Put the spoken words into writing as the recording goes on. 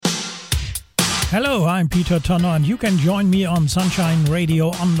Hello, I'm Peter Tonner, and you can join me on Sunshine Radio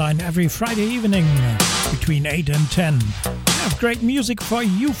Online every Friday evening between 8 and 10. I have great music for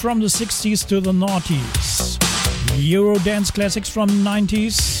you from the 60s to the noughties. Euro dance classics from the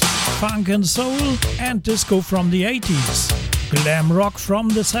 90s, funk and soul, and disco from the 80s. Glam rock from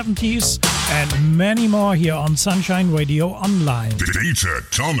the 70s, and many more here on Sunshine Radio Online. Peter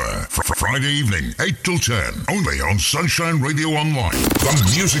Tonner, Friday evening, 8 till 10, only on Sunshine Radio Online.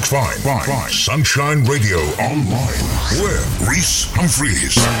 The music's fine. Sunshine Radio Online with Reese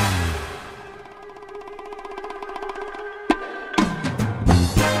Humphreys.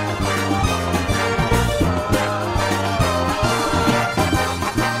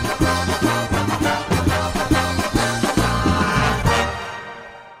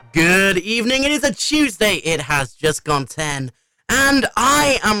 Good evening, it is a Tuesday, it has just gone 10, and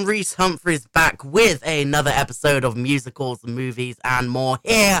I am Reese Humphreys back with another episode of musicals, movies, and more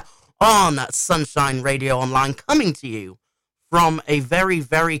here on Sunshine Radio Online, coming to you from a very,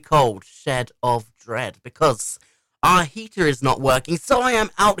 very cold shed of dread, because our heater is not working, so I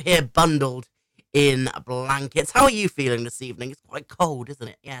am out here bundled in blankets. How are you feeling this evening? It's quite cold, isn't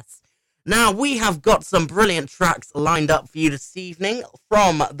it? Yes. Now, we have got some brilliant tracks lined up for you this evening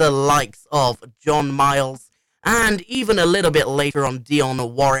from the likes of John Miles and even a little bit later on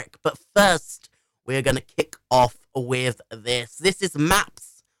Dionne Warwick. But first, we're going to kick off with this. This is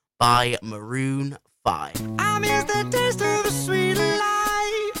Maps by Maroon 5. I miss the taste of the sweet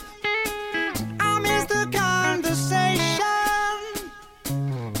life. I miss the conversation.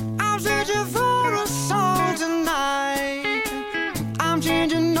 I'm searching for a song tonight. I'm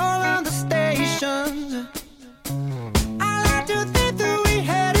changing all of the stations. I like to think that we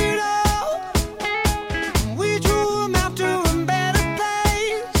had it all. We drew a map to a better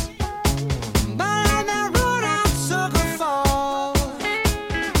place. But on that road I took a fall.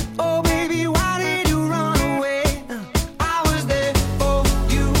 Oh baby, why did you run away? I was there for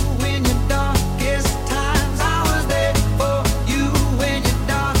you in your darkest times. I was there for you in your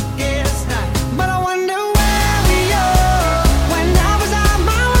darkest night. But I wonder where we are when I was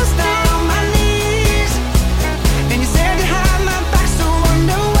down on my knees. And you said you had my back, so I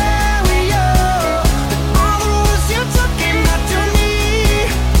wonder where we are. All the roads you took came back to me.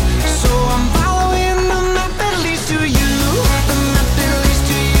 So I'm following the map that leads to you. The map that leads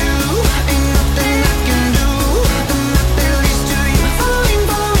to you. Ain't nothing I can do. The map that leads to you. Following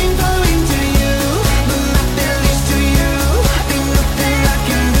to you. The map that leads to you. Ain't nothing I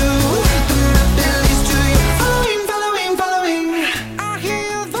can do. The map that leads to you. Following. I hear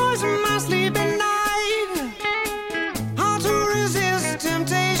your voice in my sleep at night. Hard to resist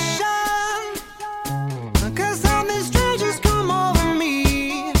temptation. 'Cause something strange has come over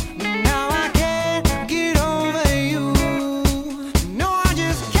me. Now I can't get over you. No, I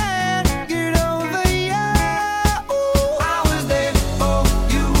just can't get over you. I was there for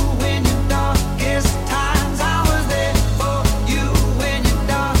you in your darkest times. I was there for you in your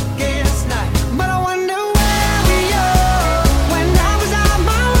darkest night. But I wonder where we are when I was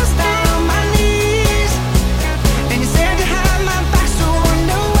down on my knees. And you said you had my back, so I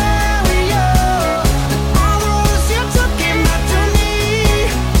wonder where we are. All the roads you took came back to me.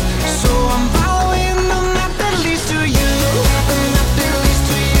 So I'm following the map that leads to you. The map that leads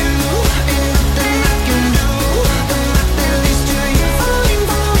to you. Ain't nothing I can do. The map that leads to you. Following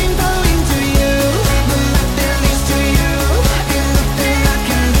to you. The map that leads to you. Ain't nothing I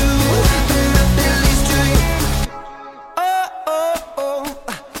can do. The map that leads to you. Oh.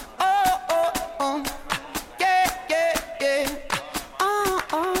 Yeah.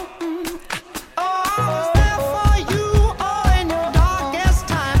 I was there for you, in your darkest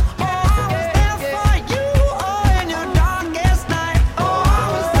time. I was there for you, in your darkest night. I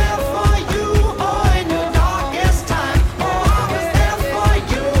was there for you, in your darkest time. I was there for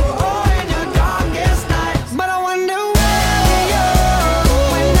you, in your darkest night. But I wonder where we are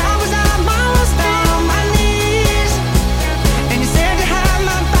when I was down on my knees. And you said you had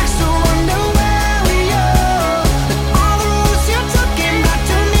my back, so I wonder where we are. All the roads you took came back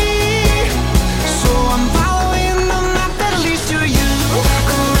to me. So I'm following the map that leads to you.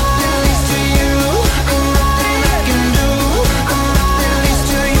 The map that leads to you. Ain't nothing I can do. The map that leads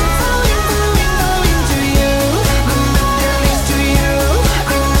to you. Following to you. The map that leads to you.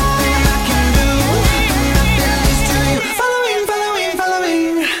 Ain't nothing I can do. The map that leads to you.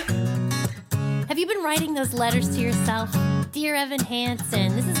 Following. Have you been writing those letters to yourself? Dear Evan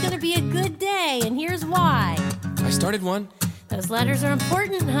Hansen, this is going to be a good day, and here's why. I started one. Those letters are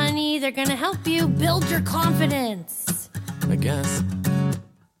important, honey. They're going to help you build your confidence. I guess.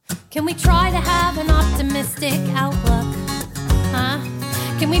 Can we try to have an optimistic outlook? Huh?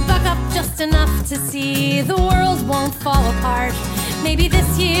 Can we buck up just enough to see the world won't fall apart? Maybe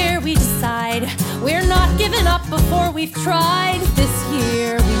this year we decide we're not giving up before we've tried. This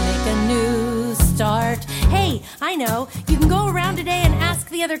year we make a new start. Hey, I know, you can go around today and ask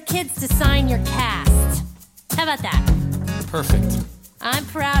the other kids to sign your cast. How about that? Perfect. I'm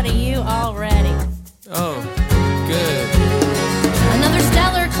proud of you already. Oh, good. Another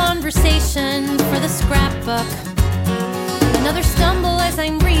stellar conversation for the scrapbook. Another stumble as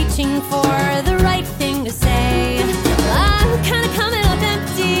I'm reaching for the right thing to say. I'm kinda coming up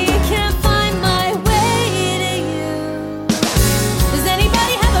empty, can't find my way to you. Does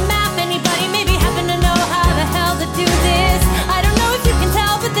anybody have a map? Anybody maybe happen to know how the hell to do this? I don't know if you can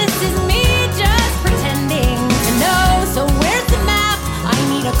tell, but this is me just pretending to know. So where's the map? I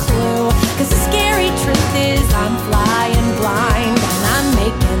need a clue. Cause the scary truth is I'm flying blind, and I'm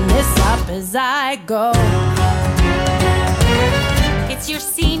making this up as I go. It's your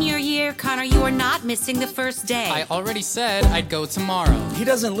senior year, Connor. You are not missing the first day. I already said I'd go tomorrow. He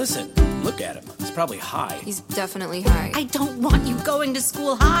doesn't listen. Look at him. He's probably high. He's definitely high. I don't want you going to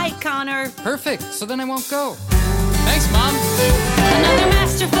school high, Connor. Perfect, so then I won't go. Thanks, Mom. Another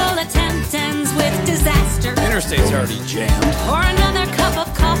masterful attempt ends with disaster. Interstate's already jammed. Pour another cup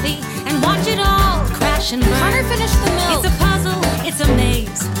of coffee and watch it all crash and burn. Connor finished the milk. It's a puzzle, it's a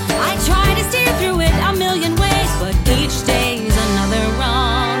maze. I try to steer through it a million ways, but each day's another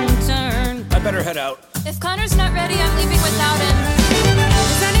wrong turn. I better head out. If Connor's not ready, I'm leaving without him.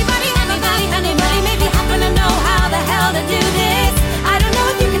 Does anybody maybe happen to know how the hell to do this? I don't know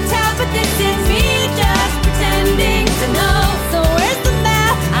if you can tell, but this is me just pretending to know. So where's the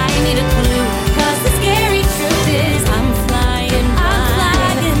map? I need a clue, cause the scary truth is I'm flying blind.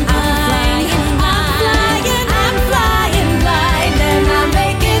 I'm flying blind, and I'm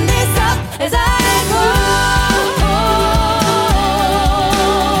making this up as I go.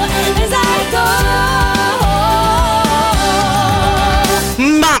 As I go.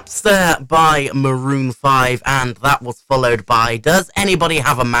 Maps there by Maroon 5, and that was followed by Does Anybody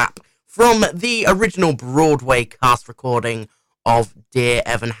Have a Map? From the original Broadway cast recording of Dear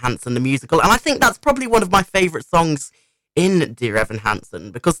Evan Hansen, the musical. And I think that's probably one of my favourite songs in Dear Evan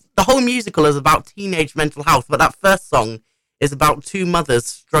Hansen, because the whole musical is about teenage mental health, but that first song is about two mothers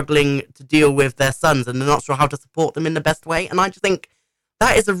struggling to deal with their sons, and they're not sure how to support them in the best way. And I just think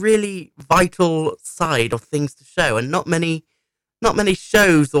that is a really vital side of things to show, and not many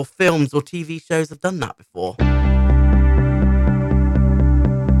shows or films or TV shows have done that before.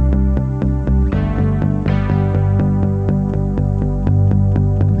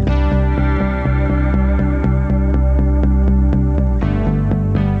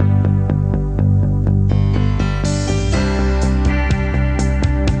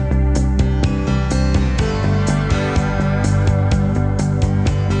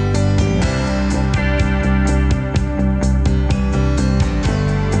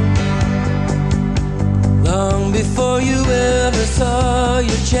 Before you ever saw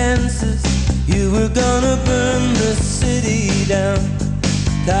your chances, you were gonna burn the city down.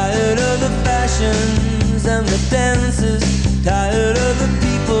 Tired of the fashions and the dances, tired of the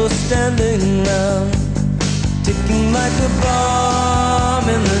people standing round, ticking like a bomb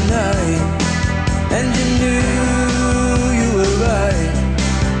in the night. And you knew you were right,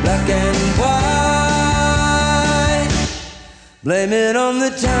 black and white. Blame it on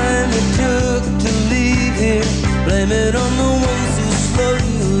the time it took to leave here. Blame it on the ones who slowed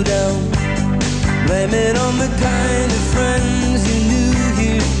you down. Blame it on the kind of friends you knew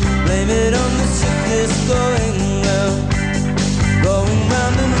here. Blame it on the sickness going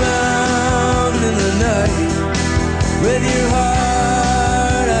round and round in the night. With your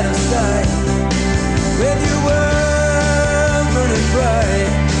heart out of sight, with your world burning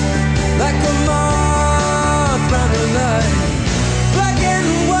bright, like a moth round the light. Black and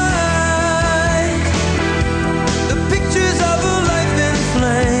white, the pictures of a life in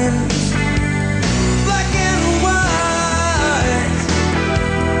flames. Black and white,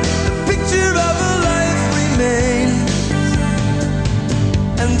 the picture of a life remains.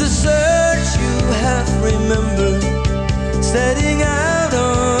 And the search you have remembered, setting out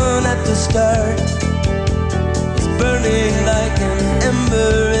on at the start, is burning like an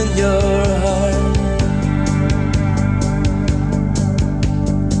ember in your heart.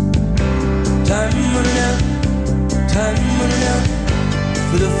 Time running out,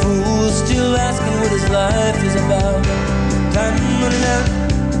 for the fool still asking what his life is about. Time running out,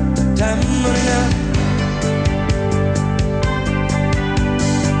 time running out.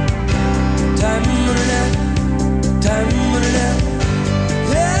 Time running out, time running out.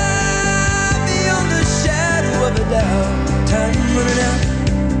 Yeah, beyond the shadow of a doubt. Time running out,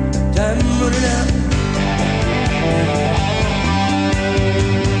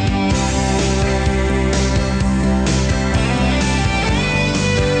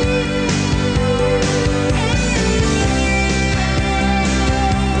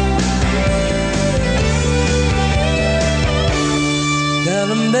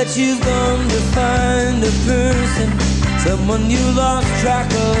 that you've gone to find a person, someone you lost track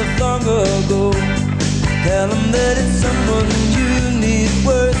of long ago. Tell them that it's someone you need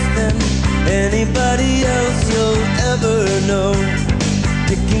worse than anybody else you'll ever know.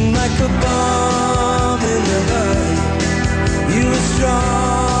 Ticking like a bomb in the night. You were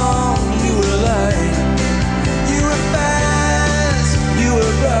strong, you were light, you were fast, you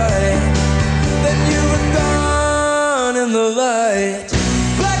were bright. Then you were gone in the light.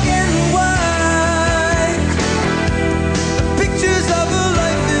 Black and white, pictures of a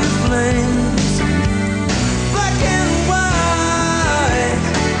life in flames. Black and white,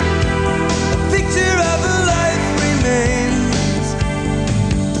 a picture of a life remains.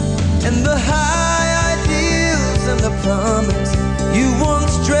 And the high ideals and the promise you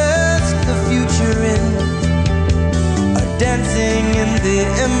once dressed the future in are dancing in the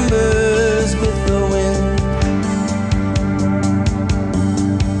embers with the wind.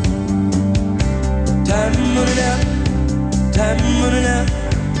 Time running out, time running out.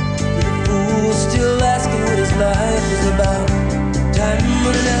 For the fool still asking what his life is about. Time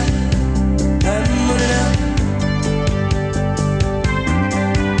running out, time running out.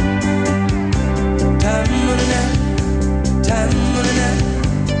 Time running out, time running out.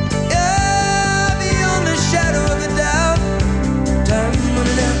 Yeah, beyond the shadow of a doubt. Time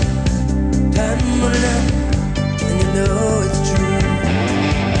running out, time running out. And you know it's true.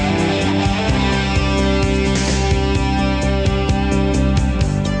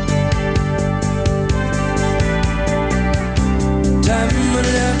 Time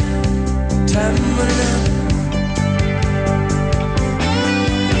running out, time running out.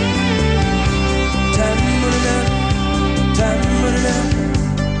 Time running out, time running out.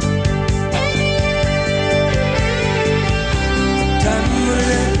 Time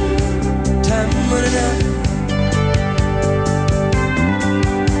running out, time running out.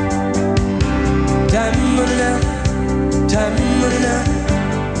 Time running out, time running out.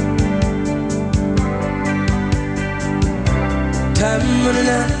 Time running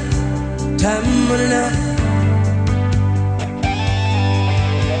out, time running out.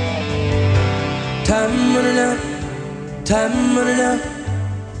 Time running out, time running out.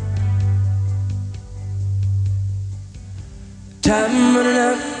 Time running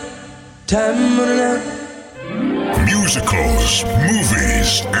out, time running out. Musicals,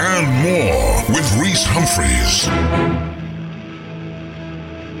 movies, and more with Reese Humphries.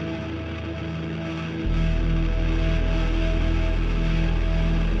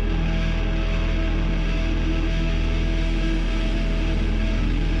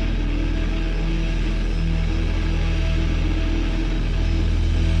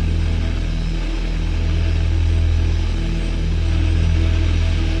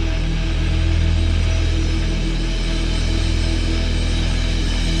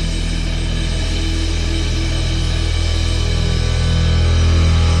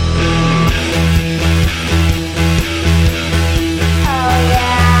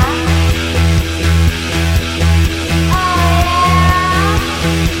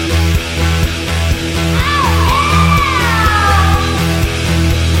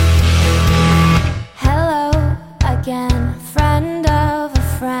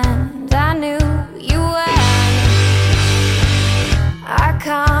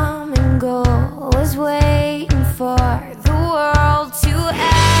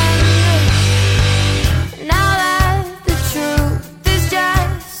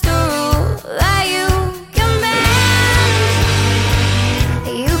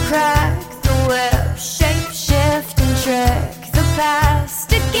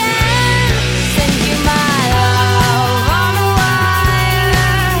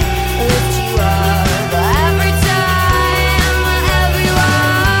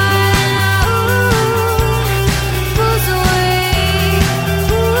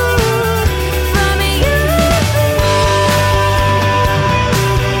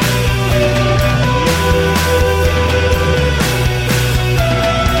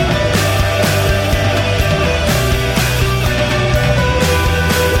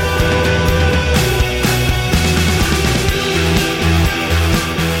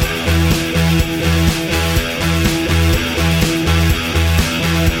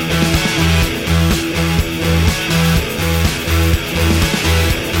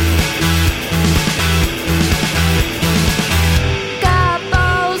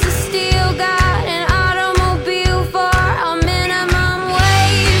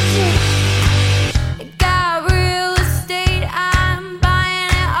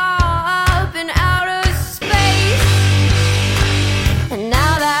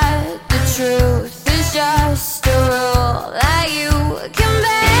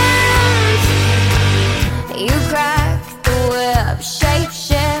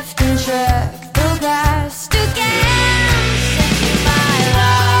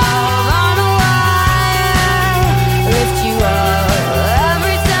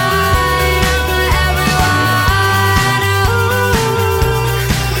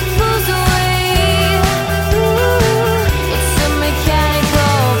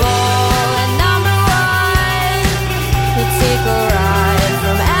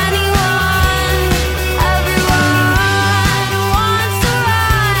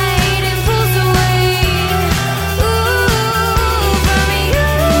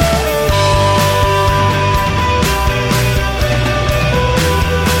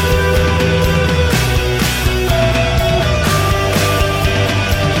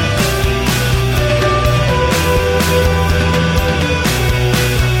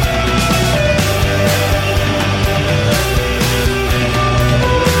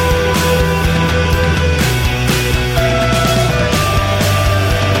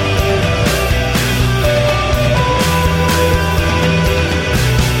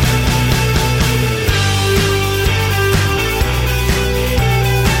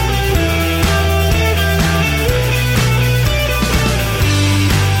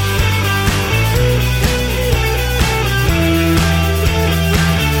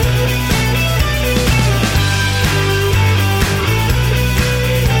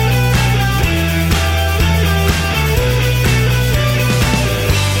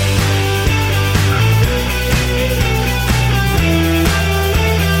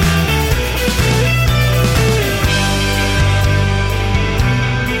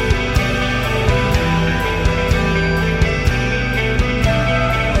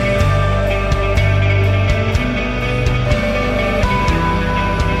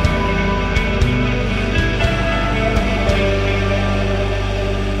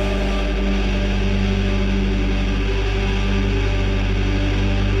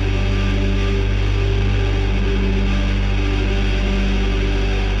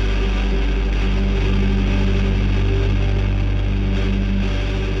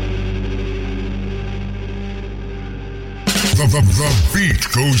 The beat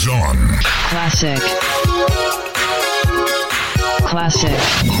goes on. Classic. Classic.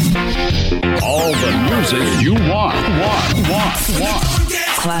 All the music you want.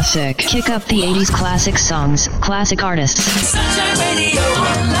 Classic. Kick up the 80s classic songs, classic artists. Sunshine Radio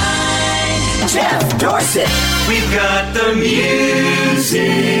Online. Jeff Dorset. We've got the music.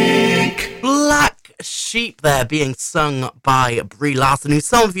 Black Sheep there being sung by Brie Larson, who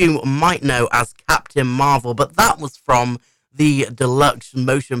some of you might know as Captain Marvel, but that was from the deluxe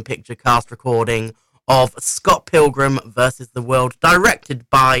motion picture cast recording of Scott Pilgrim vs. the World, directed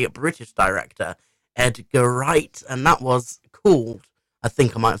by British director Edgar Wright, and that was called, I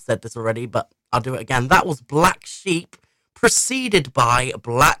think I might have said this already, but I'll do it again, that was Black Sheep, preceded by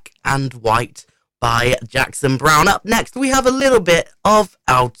Black and White by Jackson Browne. Up next, we have a little bit of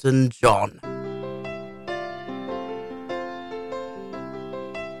Elton John.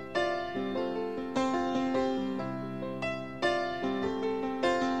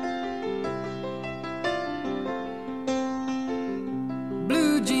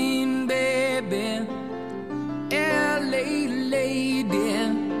 Blue jean baby, LA lady,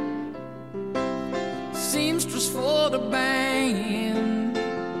 seamstress for the band,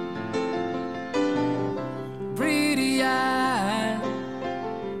 pretty eye,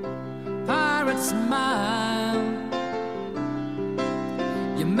 pirate smile,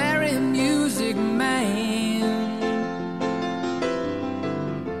 you marry a music man,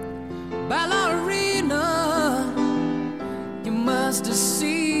 ballerina, you must have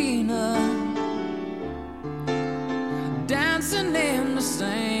seen her dancing in the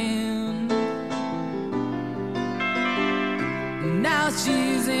sand. Now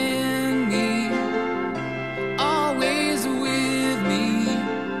she's in me, always with me,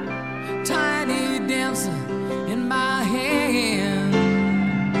 tiny dancer in my hand.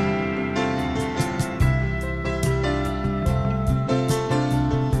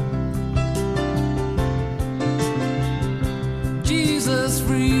 Jesus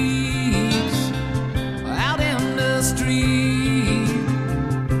freaks out in the street,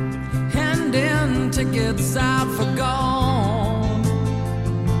 handing tickets out for gone,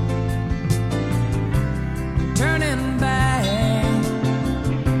 turning back,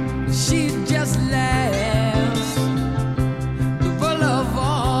 she just laughs. The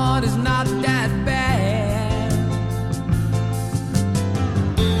boulevard is not that bad.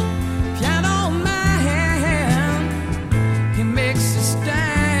 Piano man, he makes a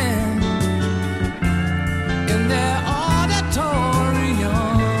stand in their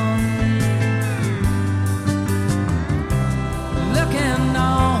auditorium, looking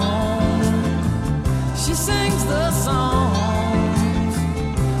on. She sings the songs,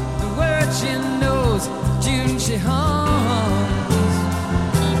 the words she knows, tune she hums.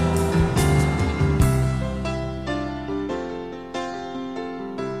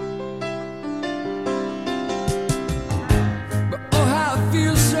 But oh, how it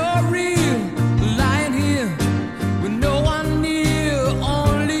feels so real, lying here with no one near,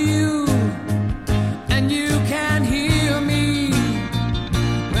 only you, and you can hear me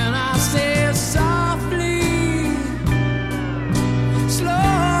when I say softly,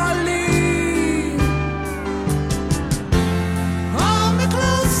 slowly, hold me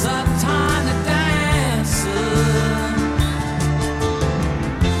closer, tiny dancer,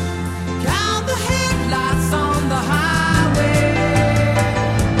 count the headlights on the highway,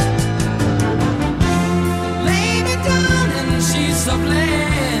 lay me down in sheets of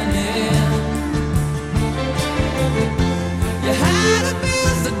linen. You had a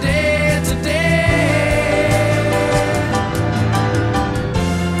busy day today.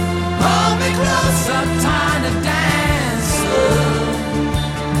 Hold me closer, tiny dancer.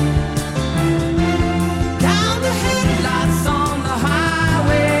 Count the headlights on the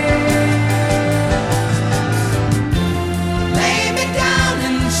highway. Lay me down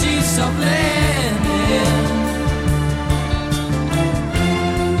in sheets of linen.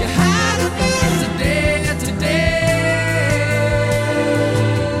 You had a busy day today.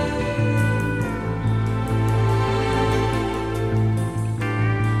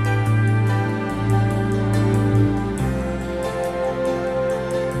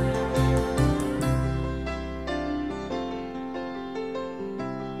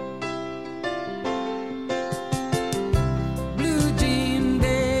 Blue jean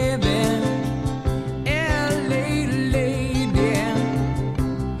baby, LA lady,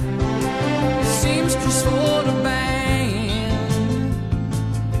 seamstress for the band,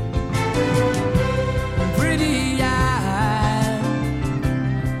 pretty eye,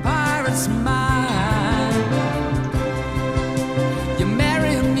 pirate smile, you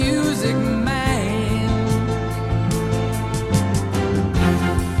marry a music man,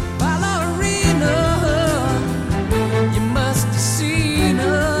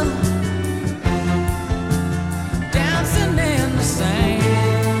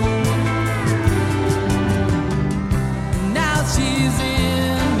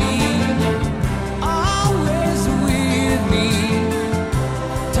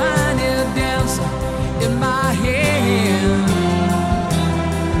 in my hand.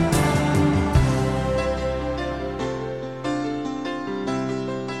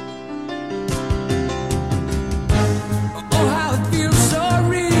 Oh, how it feels so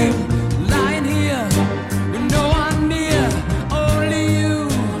real, lying here with no one near, only you,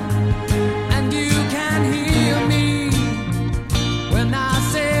 and you can hear me when I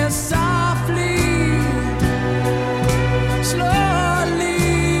say softly, slowly.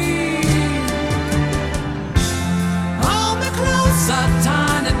 Hold me closer,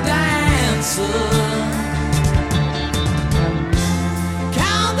 tiny dancer.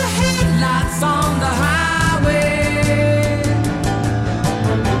 Count the headlights on the highway.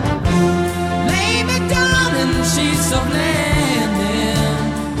 Lay me down in sheets of linen.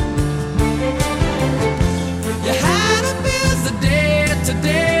 You had a busy day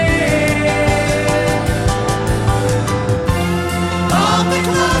today. Hold me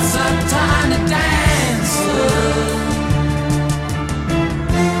closer, tiny dancer.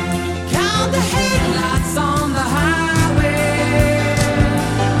 Count the headlights on the highway.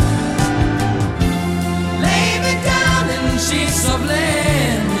 Lay me down in sheets of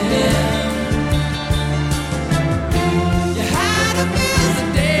linen. You had a busy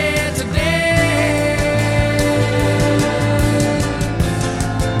day today.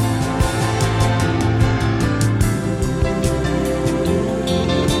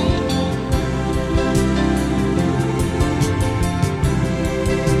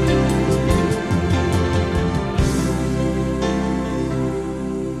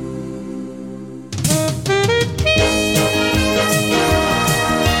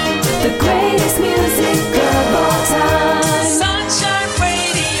 The greatest music of all time. Sunshine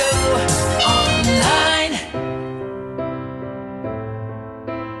Radio Online.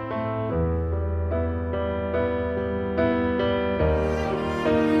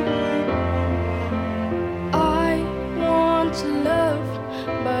 I want to love,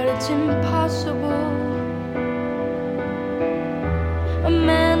 but it's impossible. A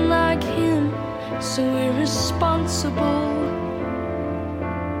man like him, so irresponsible.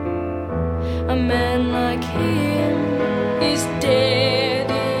 A man like him is dead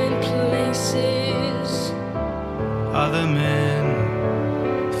in places. Other men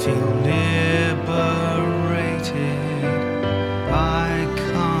feel liberated. I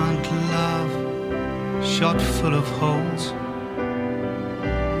can't love, shot full of holes.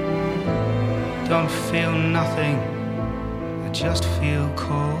 Don't feel nothing, I just feel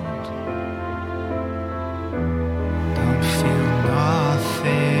cold. Don't feel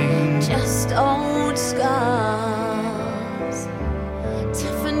nothing. Just old scars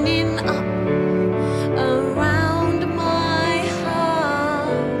toughening up around my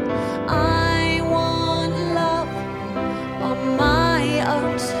heart. I want love on my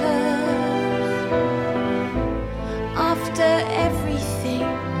own turf. After everything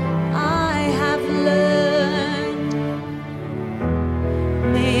I have learned,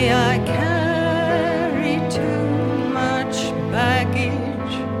 May I carry too much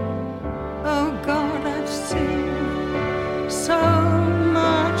baggage? Oh God, I've seen so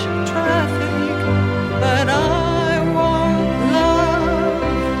much traffic, but I want love.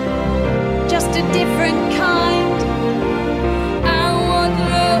 just a different kind. I want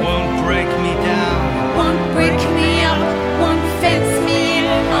love. Won't break me down. Won't break me up, won't fence me in.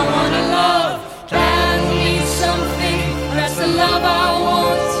 I want a love that means something. That's the love I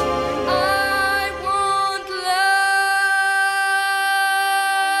want. I want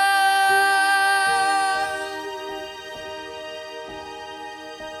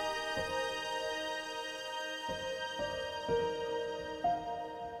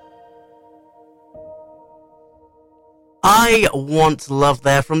I Want Love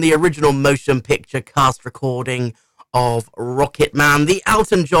there from the original motion picture cast recording of Rocket Man, the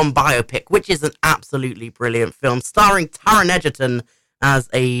Elton John biopic, which is an absolutely brilliant film starring Taron Egerton as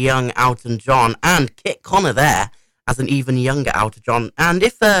a young Elton John and Kit Connor there as an even younger Elton John. And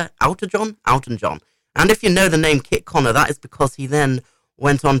if Elton John. And if you know the name Kit Connor, that is because he then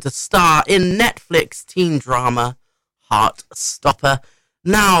went on to star in Netflix teen drama Heartstopper.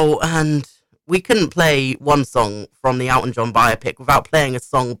 Now, and we couldn't play one song from the Elton John biopic without playing a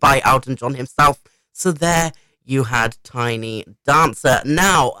song by Elton John himself. So there you had Tiny Dancer.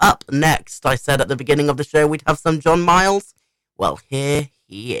 Now, up next, I said at the beginning of the show we'd have some John Miles. Well, here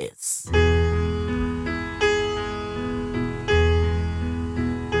he is.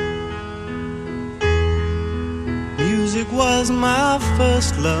 Music was my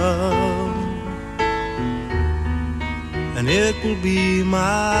first love, and it will be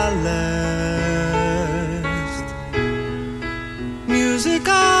my last. Music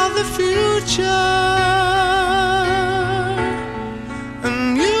of the future,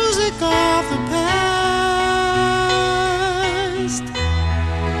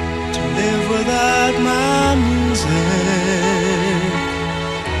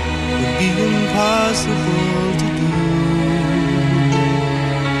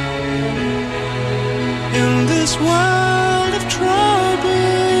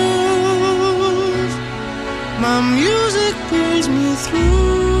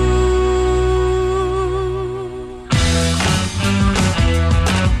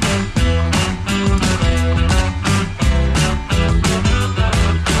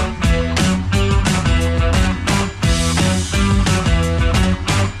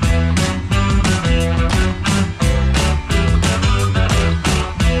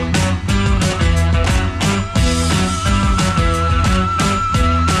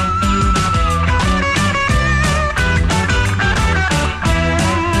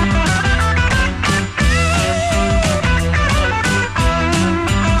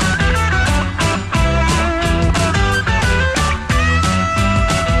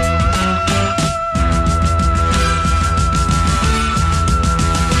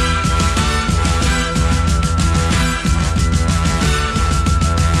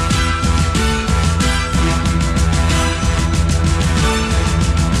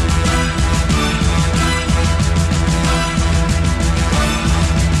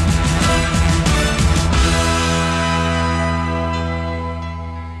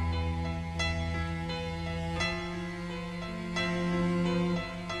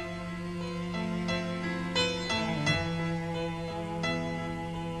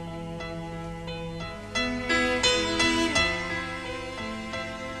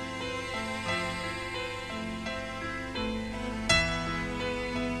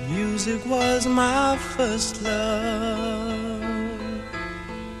 Music was my first love,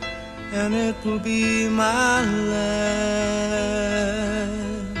 and it will be my last.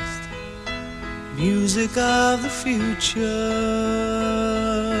 Music of the future,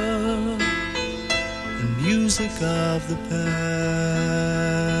 the music of the past,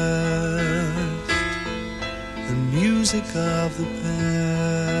 the music of the past,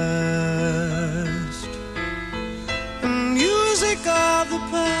 the music of the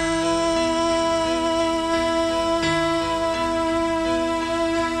past.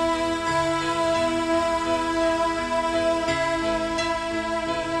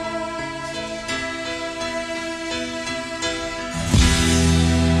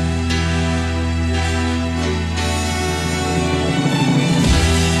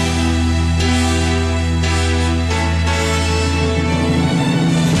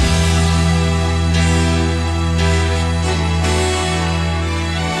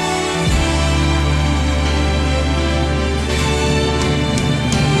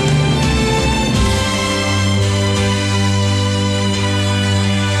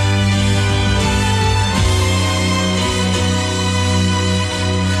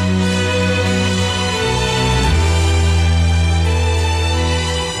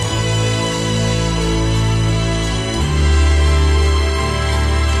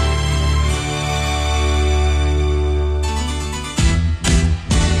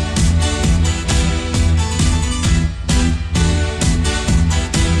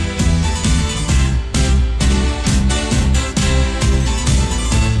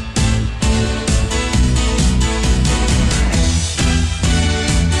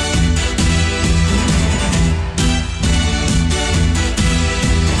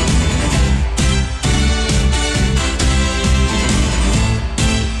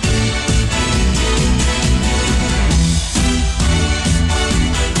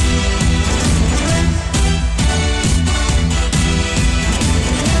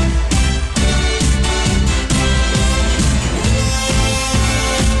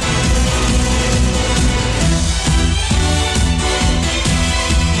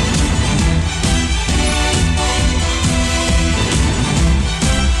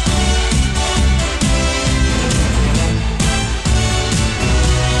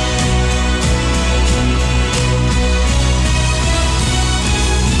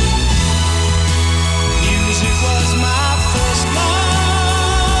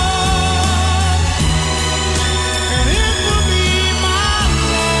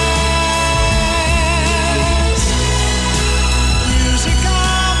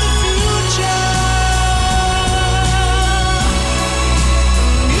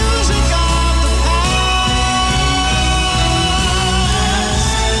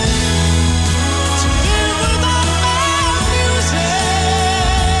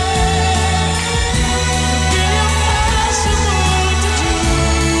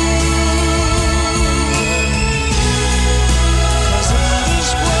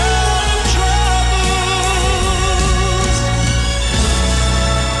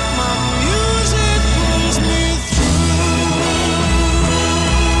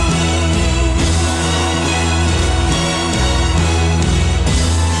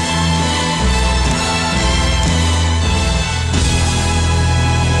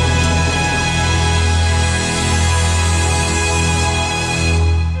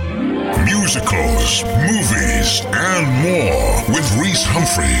 musicals, movies, and more with Reese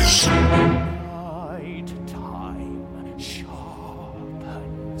Humphreys. Night time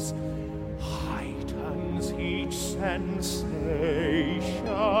sharpens, heightens each sensation.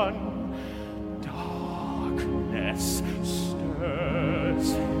 Darkness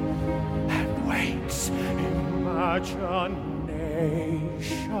stirs and wakes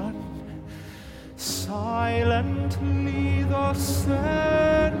imagination. Silently the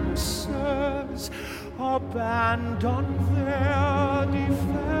senses abandon their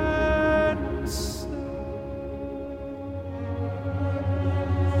defense.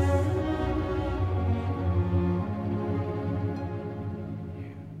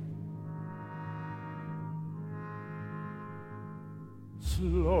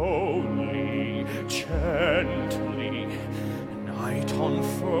 Slowly, gently, night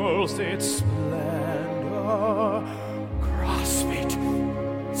unfurls its splendor. Grasp it,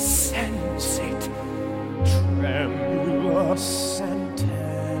 sense it, tremulous and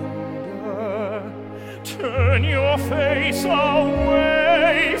tender. Turn your face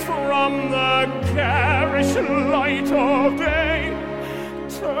away from the garish light of day.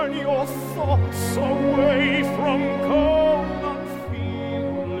 Turn your thoughts away from cold,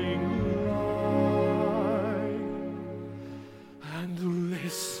 unfeeling light, and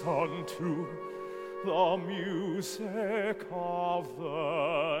listen to the music of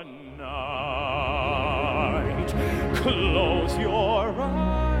the night. Close your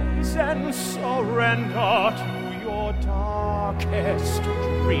eyes and surrender to your darkest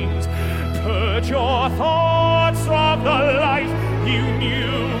dreams. Purge your thoughts of the life you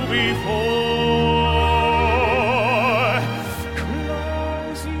knew before.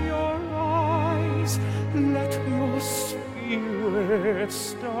 Close your eyes, let your spirit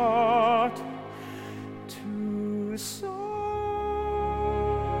start to soar.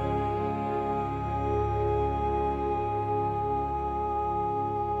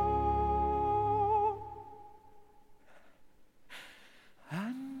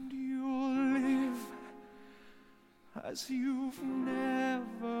 And you'll live as you've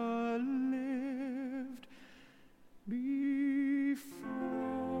never lived before.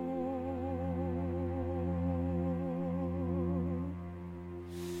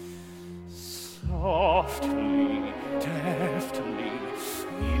 Softly, deftly,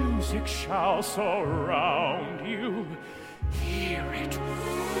 music shall surround you. Hear it,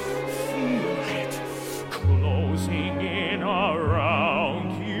 feel it, closing in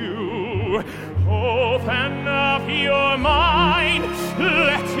around you. Open up your mind,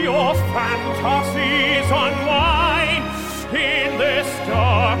 let your fantasies unwind in this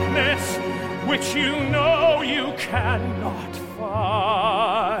darkness which you know you cannot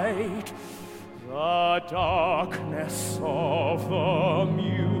fight. The darkness of the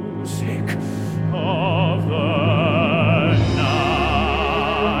music of the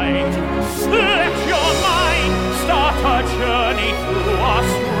night. Let your mind start a journey through a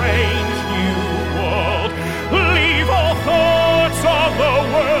strange new world. Leave all thoughts of the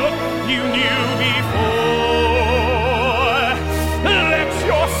world you knew before. Let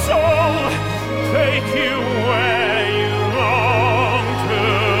your soul take you where you long to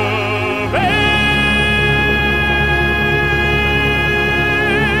be.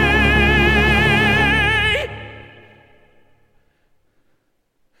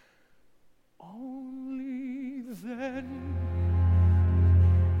 Only then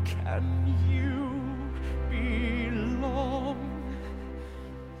can you belong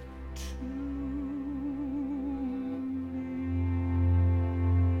to me.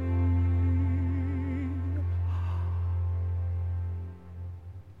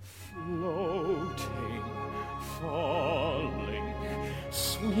 Floating, falling,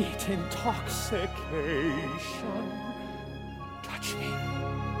 sweet intoxication. Touch me,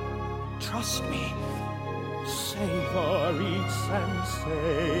 trust me, savor each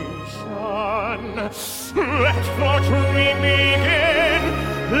sensation. Let the dream begin.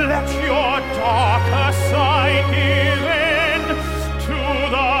 Let your darker side give in to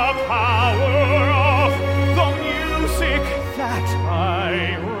the power of the music that I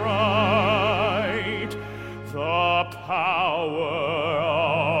write. The power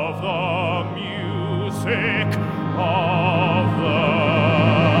of the music of the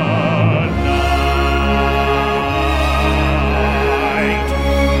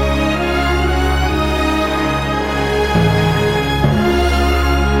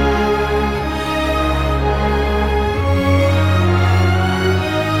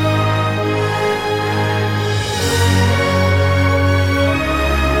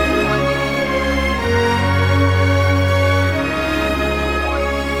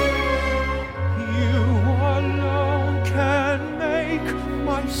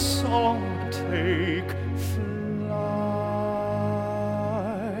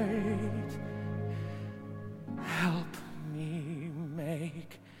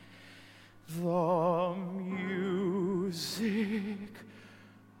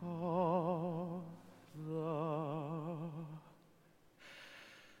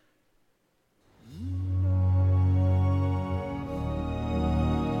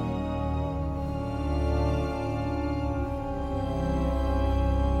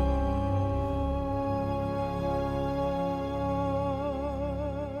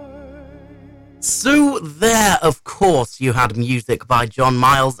So there, of course, you had music by John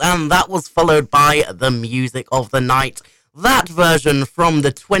Miles, and that was followed by The Music of the Night, that version from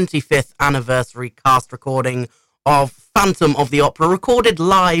the 25th anniversary cast recording of Phantom of the Opera, recorded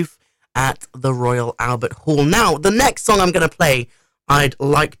live at the Royal Albert Hall. Now, the next song I'm going to play, I'd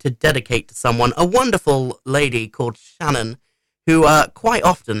like to dedicate to someone, a wonderful lady called Shannon, who quite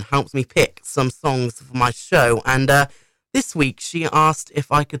often helps me pick some songs for my show, and this week she asked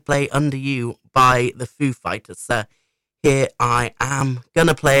if I could play Under You by the Foo Fighters. So here I am,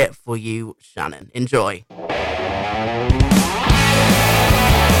 gonna play it for you, Shannon. Enjoy.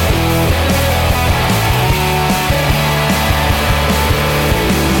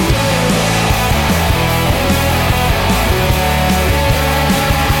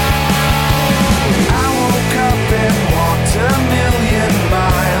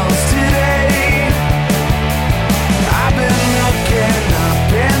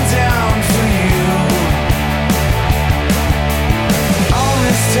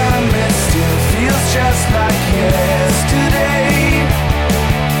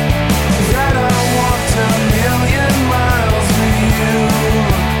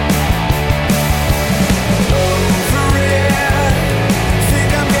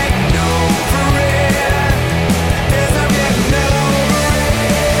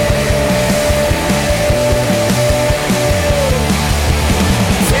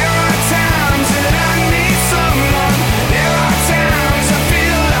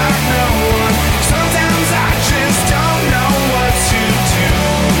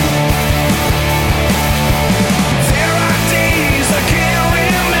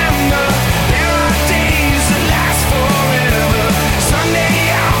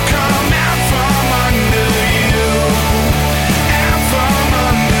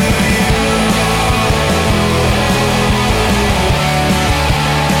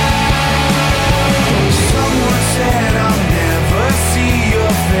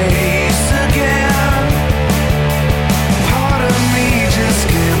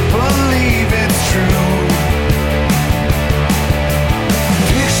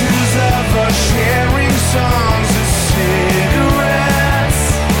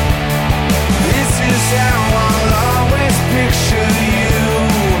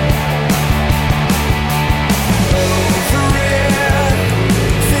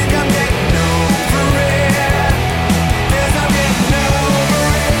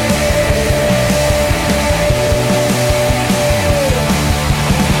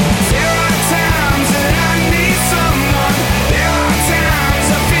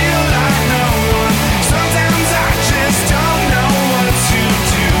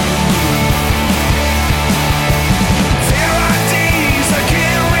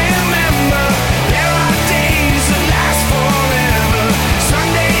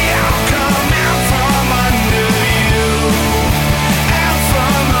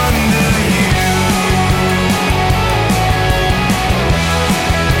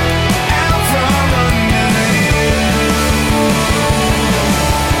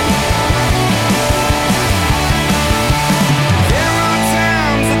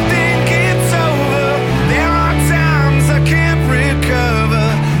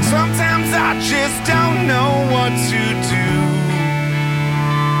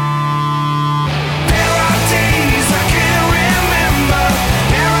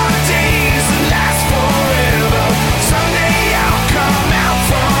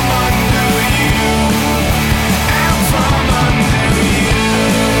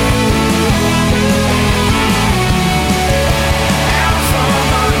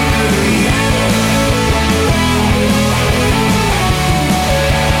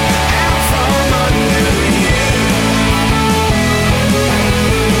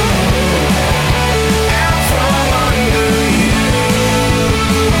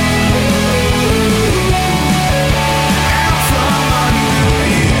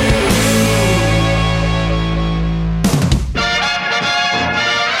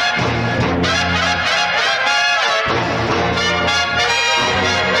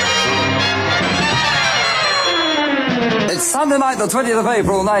 Sunday night, the 20th of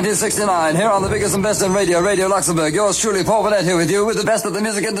April, 1969, here on the biggest and best in radio, Radio Luxembourg. Yours truly, Paul Burnett, here with you, with the best that the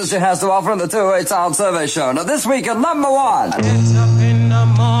music industry has to offer in the 208 Sound Survey Show. Now, this week at number 1. Get up in the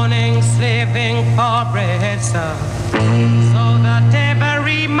morning, slaving for bread, sir, so that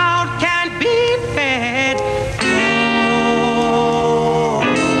every mouth can be fed.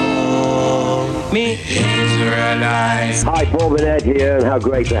 Me Israelites. Hi, Paul Burnett here, and how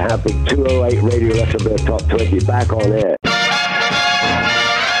great to have the 208 Radio Luxembourg Top 20 back on air.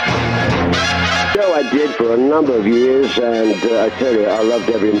 Show I did for a number of years, and I tell you, I loved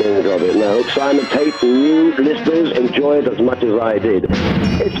every minute of it. And I hope Simon Tate and you listeners enjoy it as much as I did.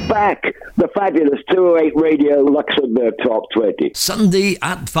 It's back, the fabulous 208 Radio Luxembourg Top 20. Sunday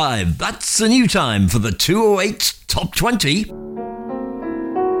at 5. That's the new time for the 208 Top 20.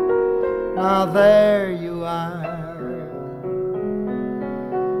 Now there you are.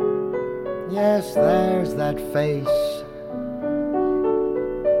 Yes, there's that face.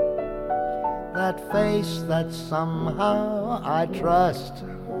 That face that somehow I trust.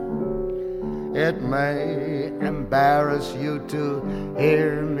 It may embarrass you to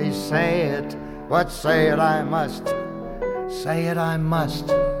hear me say it, but say it I must. Say it I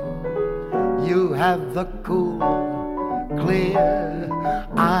must. You have the cool, clear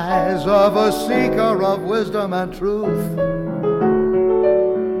eyes of a seeker of wisdom and truth.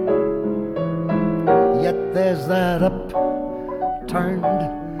 Yet there's that upturned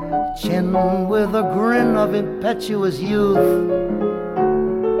chin with a grin of impetuous youth.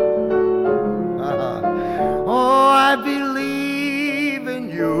 Oh, I believe in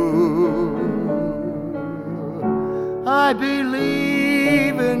you. I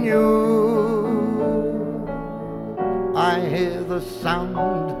believe in you. I hear the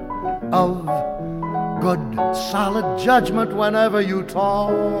sound of good, solid judgment whenever you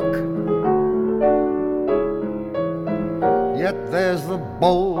talk. Yet there's the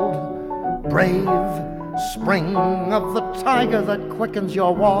bold, brave spring of the tiger that quickens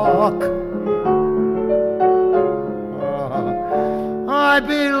your walk. I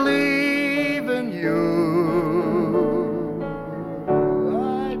believe in you.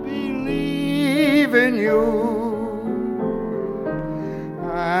 I believe in you.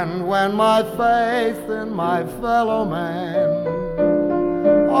 And when my faith in my fellow man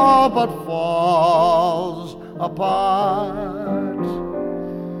all but falls apart,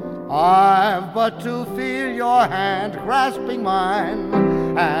 I've but to feel your hand grasping mine,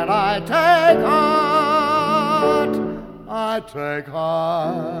 and I take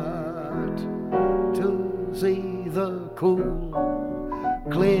heart to see the cool,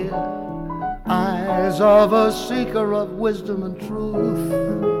 clear eyes of a seeker of wisdom and truth.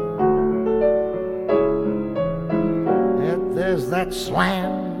 Yet there's that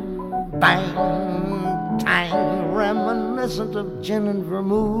slam, bang, tang, reminiscent of gin and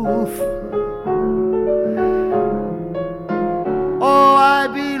vermouth. Oh, I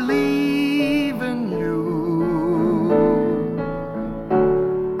believe in you.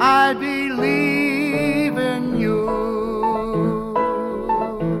 I believe in you.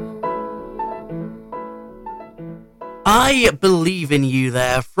 I Believe in You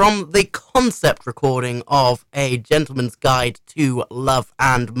there, from the concept recording of A Gentleman's Guide to Love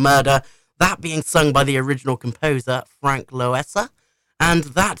and Murder, that being sung by the original composer Frank Loesser, and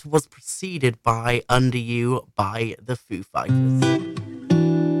that was preceded by Under You by the Foo Fighters.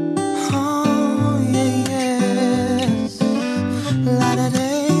 Oh, yeah, yes.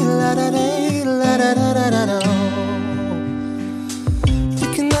 La-da-day, la-da-day, la-da-da-da-da-da.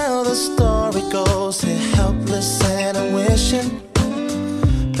 Thinking how the story goes, here helpless and I'm wishing.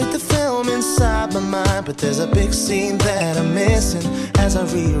 Played the film inside my mind, but there's a big scene that I'm missing. As I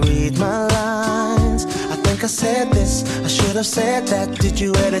reread my lines, I think I said this, I should have said that. Did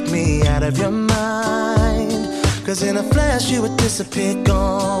you edit me out of your mind? Cause in a flash you would disappear,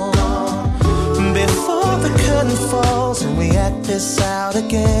 gone. Before the curtain falls and we act this out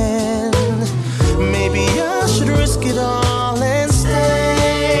again, maybe I should risk it all and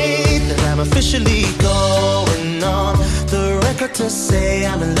state that I'm officially going on the record to say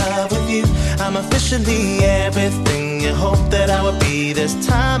I'm in love with you. I'm officially everything you hoped that I would be. This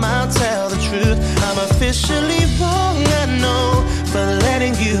time I'll tell the truth. I'm officially wrong, I know, for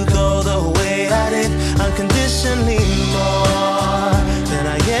letting you go the way I did. Unconditionally more than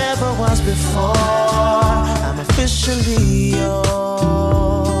I ever was before. I'm officially yours.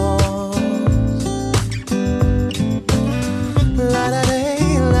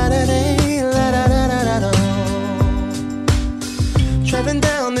 La-da-day, la-da-day, la-da-da-da-da. Driving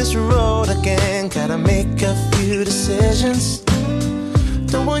down this road again, gotta make a few decisions.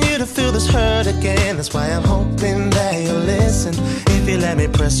 Don't want you hurt again. That's why I'm hoping that you'll listen. If you let me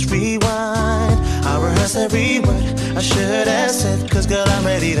press rewind, I'll rehearse every word I should have said. Cause girl, I'm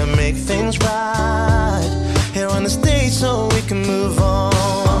ready to make things right here on the stage so we can move on.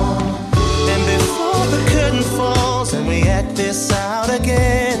 And before the curtain falls and we act this out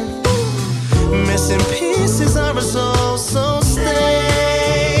again, missing pieces are resolved, so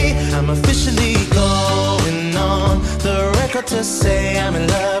stay. I'm officially going on the record to say I'm in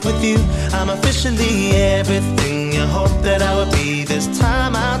love with you. I'm officially everything you hoped that I would be. This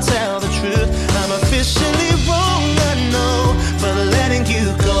time I'll tell the truth. I'm officially wrong, I know, for letting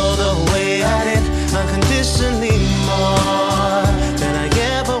you go the way I did. Unconditionally more than I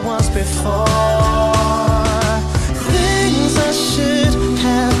ever was before. Things I should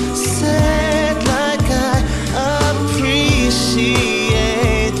have said, like I appreciate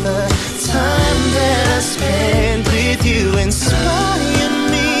the time that I spent with you. Inspire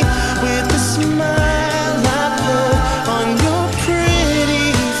me with the smile I put on your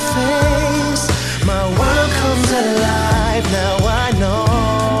pretty face. My world comes alive, now I know.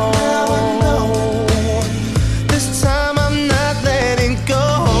 This time I'm not letting go,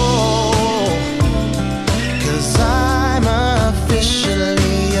 'cause I'm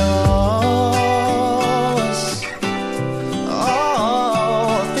officially yours.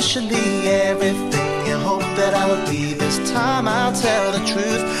 Oh, officially everything you hoped that I would be. This time I'll tell the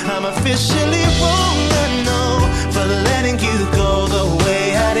truth. I'm officially wrong, I know, for letting you go the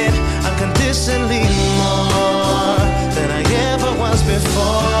way I did. Unconditionally more than I ever was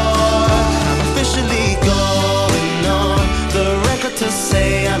before. I'm officially going on the record to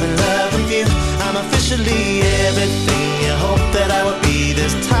say I'm in love with you. I'm officially everything you hoped that I would be.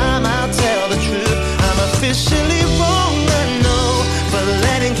 This time I'll tell the truth. I'm officially wrong, I know, for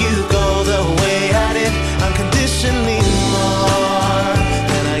letting you go the way I did. Unconditionally more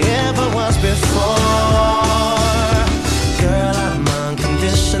than I ever was before. Girl, I'm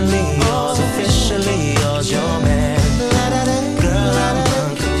unconditionally yours, officially yours, your man. Girl, I'm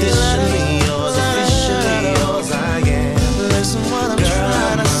unconditionally yours, officially yours, I am. Listen what I'm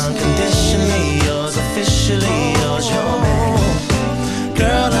trying to say. Unconditionally yours, officially yours, your man.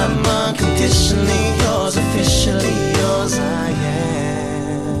 Girl, I'm unconditionally yours, officially yours, I am.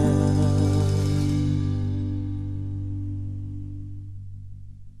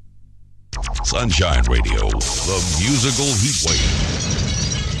 Sunshine Radio, the musical heatwave.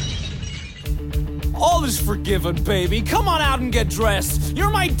 All is forgiven, baby. Come on out and get dressed. You're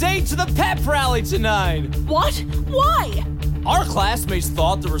my date to the pep rally tonight. What? Why? Our classmates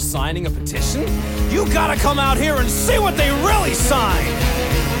thought they were signing a petition. You gotta come out here and see what they really signed.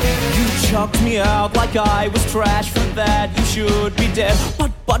 You chucked me out like I was trash. For that, you should be dead. But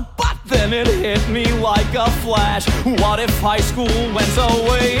then it hit me like a flash. What if high school went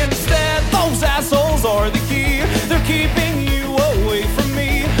away instead? Those assholes are the key. They're keeping you away from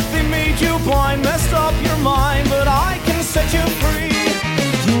me. They made you blind, messed up your mind, but I can set you free.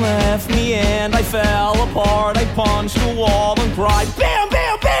 You left me and I fell apart. I punched a wall and cried, bam,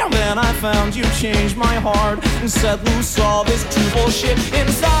 bam, bam. Then I found you changed my heart and set loose all this true bullshit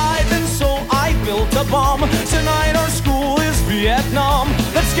inside. And so I built a bomb. Tonight our school is Vietnam.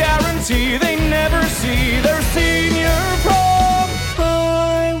 Let's guarantee they never see their senior prom.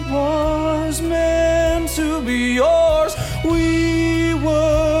 I was meant to be yours. We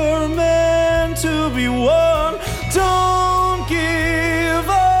were meant to be one. Don't give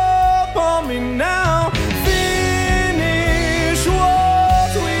up on me now. Finish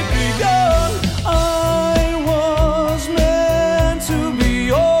what we've begun. I was meant to be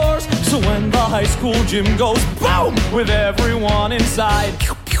yours. So when the high school gym goes boom with everyone inside,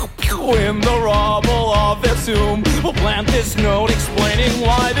 in the rubble of their tomb, we'll plant this note explaining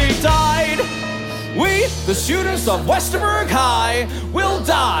why they died. We, the students of Westerberg High, will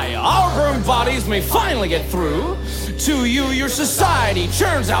die. Our burned bodies may finally get through. To you, your society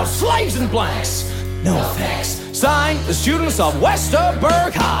churns out slaves and blanks. No thanks. Signed, the students of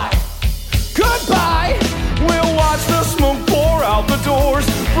Westerberg High. Goodbye. We'll watch the smoke pour out the doors.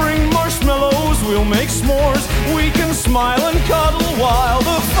 Bring marshmallows, we'll make s'mores. We can smile and cuddle while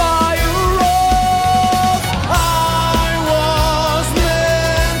the fire rolls. I was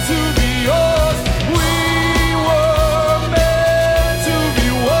meant to be yours. We were meant to be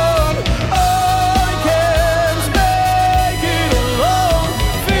one. I can't make it alone.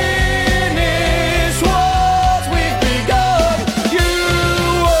 Finish what we've begun. You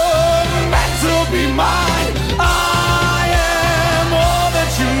were meant to be mine. I am all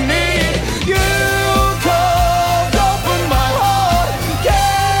that you need. You could open my heart.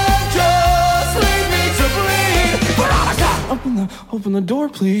 Get open the door,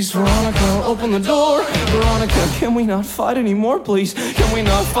 please? Veronica, open the door. Veronica, can we not fight anymore, please? Can we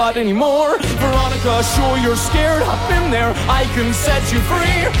not fight anymore? Veronica, sure you're scared. I've been there. I can set you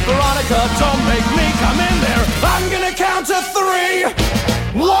free. Veronica, don't make me come in there. I'm gonna count to 3.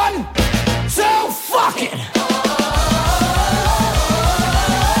 1, 2, fuck it.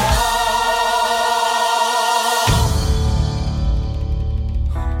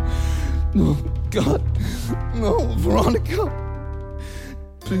 No, God, no, Veronica.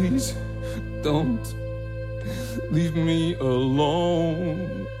 Please, don't leave me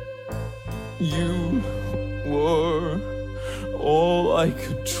alone. You were all I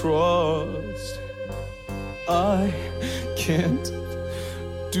could trust. I can't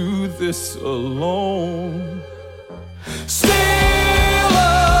do this alone. Still,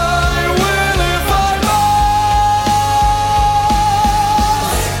 I will if I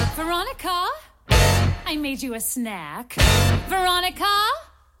must. Veronica, I made you a snack. Veronica?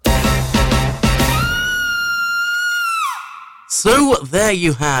 So there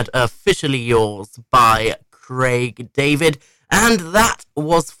you had Officially Yours by Craig David, and that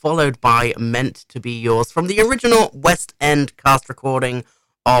was followed by Meant to Be Yours from the original West End cast recording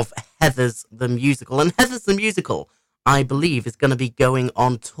of Heathers the Musical. And Heathers the Musical, I believe, is going to be going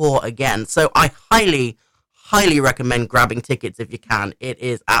on tour again. So I highly recommend grabbing tickets if you can. It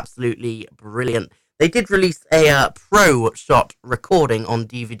is absolutely brilliant. They did release a pro shot recording on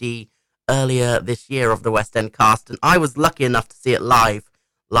DVD earlier this year of the West End cast, and I was lucky enough to see it live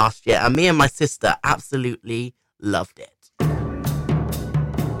last year, and me and my sister absolutely loved it.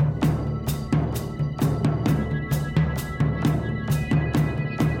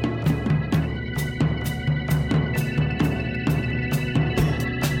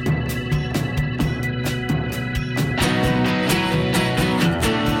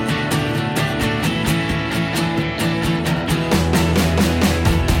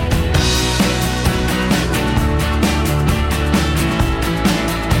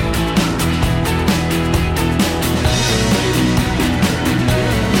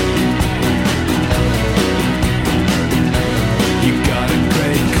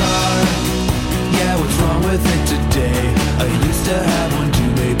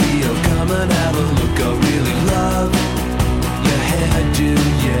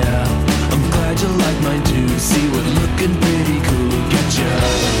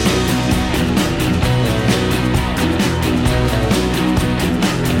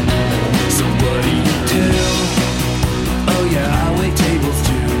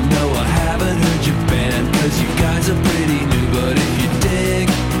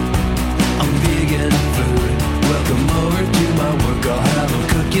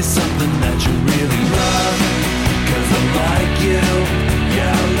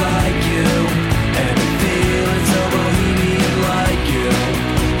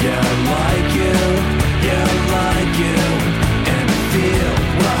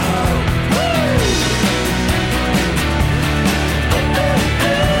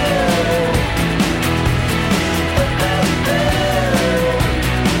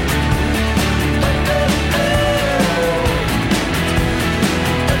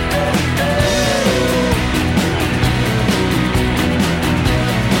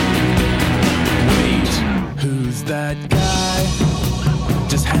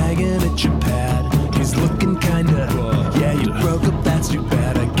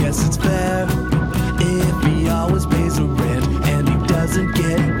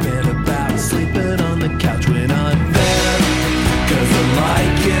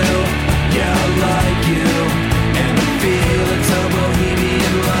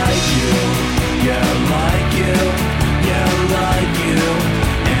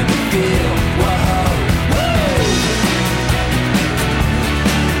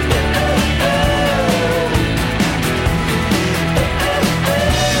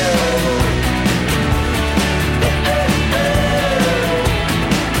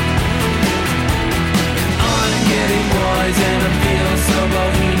 And I feel so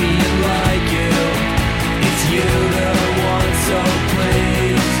bohemian like you.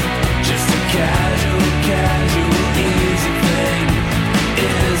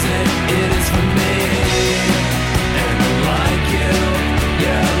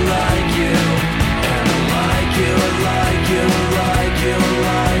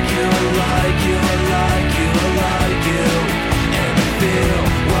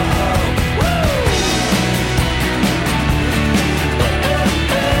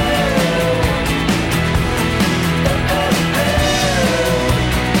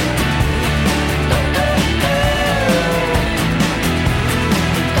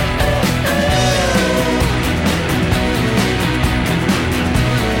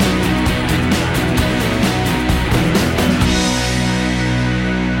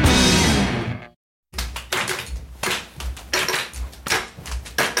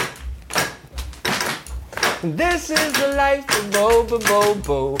 This is the life of Bo Bo Bo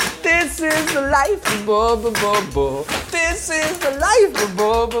Bo. This is the life of Bo Bo Bo Bo. This is the life of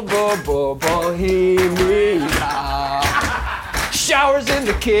Bo Bo Bo Bo Bohemia. Showers in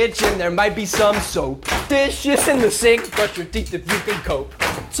the kitchen, there might be some soap. Dishes in the sink, brush your teeth if you can cope.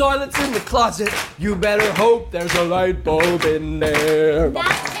 Toilets in the closet, you better hope there's a light bulb in there.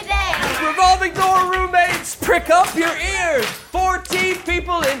 That's today. Revolving door roommates, prick up your ears. 14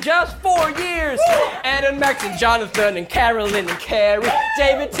 people in just 4 years. Ed and Max and Jonathan and Carolyn and Carrie.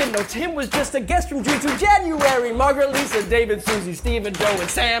 David, Tim, no, Tim was just a guest from June to January. Margaret, Lisa, David, Susie, Stephen, Joe, and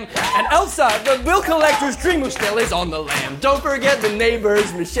Sam. And Elsa, the bill collector's dream who still is on the lam. Don't forget the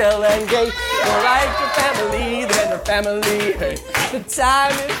neighbors, Michelle and Gay. They're like a family, they're their family. Hey, the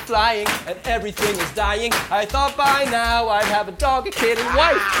time is flying and everything is dying. I thought by now I'd have a dog, a kid, and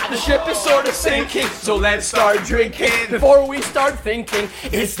wife. The ship is sort of sinking, so let's start drinking before we start thinking,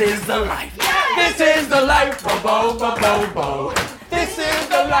 is this the life? This is the life of Bo Bo Bo Bo. This is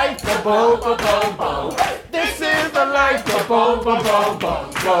the life of Bo Bo Bo Bo. This is the life of Bo Bo Bo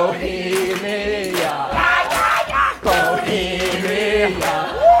Bo. Bohemia. Bohemia.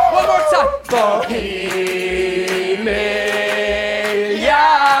 One more time. Bohemia.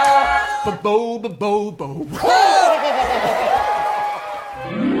 Bo Bo Bo Bo.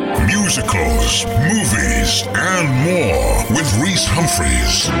 Musicals, movies, and more with Reese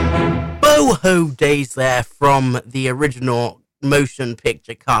Humphreys. Boho days there from the original motion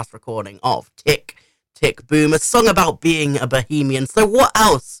picture cast recording of Tick, Tick, Boom, a song about being a bohemian. So what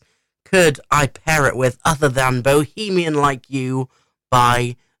else could I pair it with other than Bohemian Like You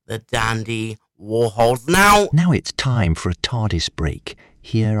by the Dandy Warhols? Now it's time for a TARDIS break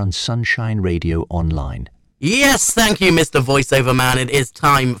here on Sunshine Radio Online. Yes, thank you, Mr. Voiceover Man. It is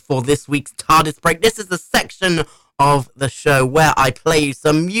time for this week's TARDIS break. This is the section of the show where I play you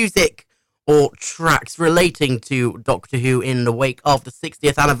some music or tracks relating to Doctor Who in the wake of the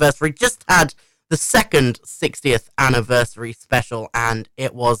 60th anniversary. Just had the second 60th anniversary special, and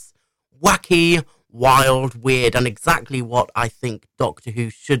it was wacky, wild, weird, and exactly what I think Doctor Who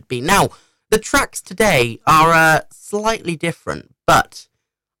should be. Now, the tracks today are slightly different, but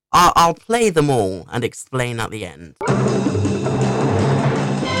I'll play them all and explain at the end.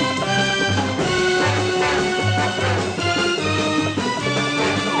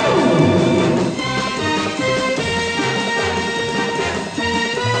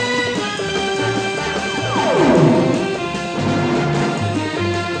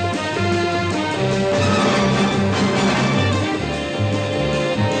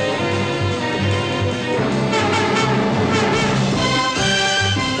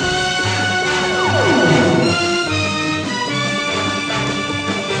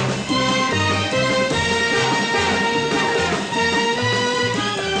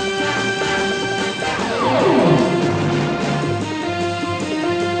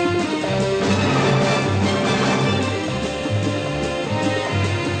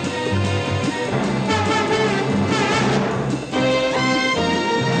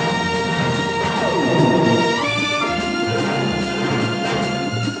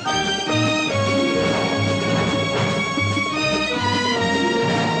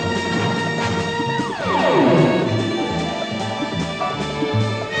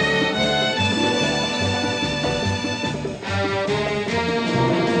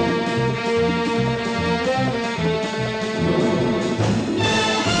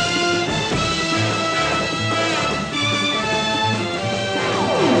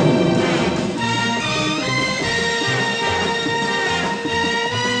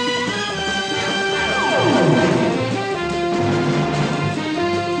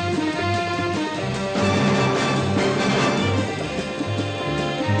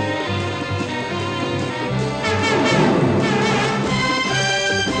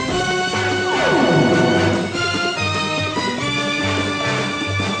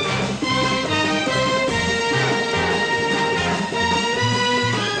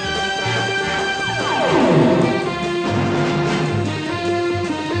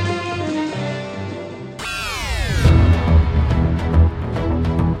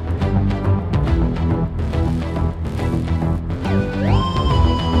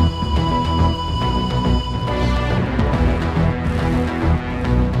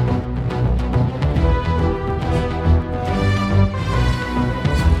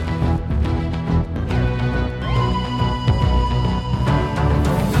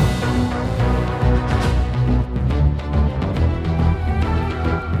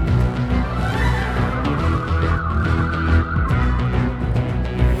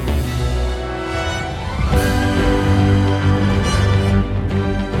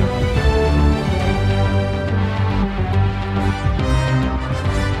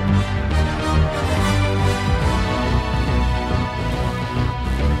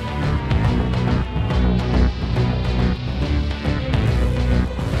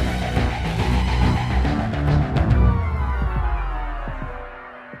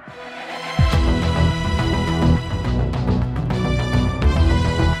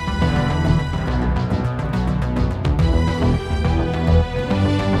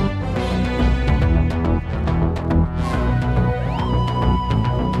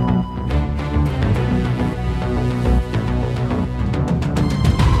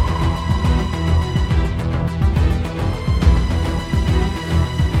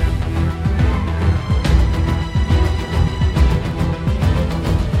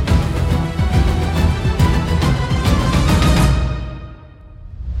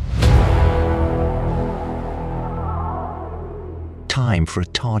 time for a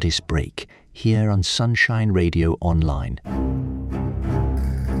TARDIS break here on Sunshine Radio Online.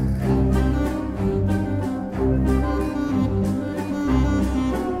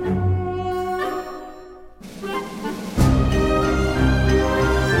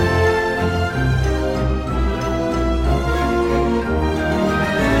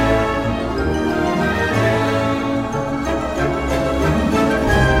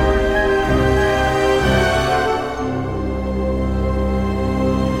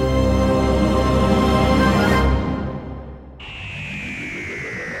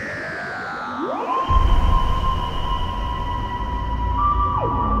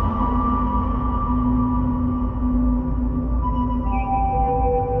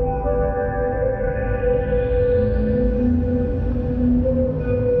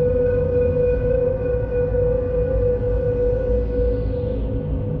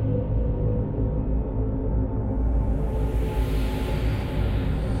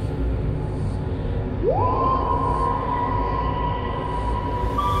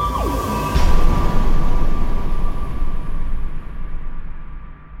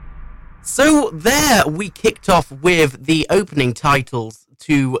 So there we kicked off with the opening titles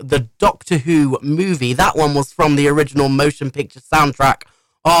to the Doctor Who movie. That one was from the original motion picture soundtrack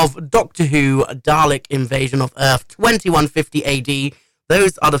of Doctor Who Dalek Invasion of Earth 2150 AD.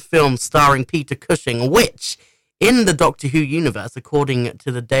 Those are the films starring Peter Cushing, which in the Doctor Who universe, according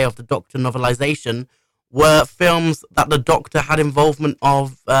to the Day of the Doctor novelization, were films that the Doctor had involvement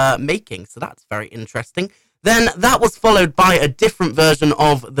of making. So that's very interesting. Then that was followed by a different version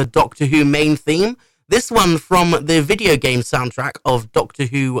of the Doctor Who main theme. This one from the video game soundtrack of Doctor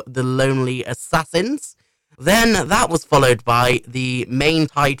Who The Lonely Assassins. Then that was followed by the main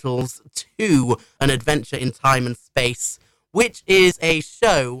titles to An Adventure in Time and Space, which is a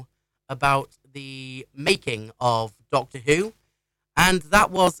show about the making of Doctor Who. And that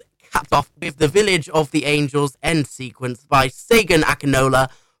was capped off with the Village of the Angels end sequence by Sagan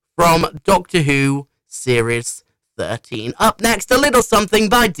Akinola from Doctor Who Series 13. Up next, a little something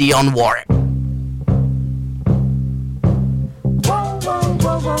by Dionne Warwick.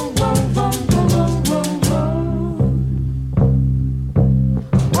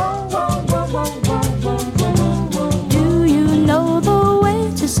 Do you know the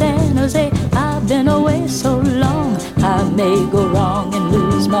way to San Jose? I've been away so long, I may go wrong and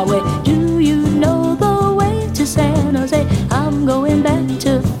lose my way. Do you know the way to San Jose? I'm going back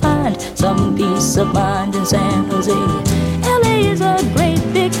to find some peace of mind in San Jose. LA is a great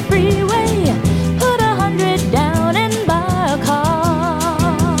big freeway. Put 100 down and buy a car.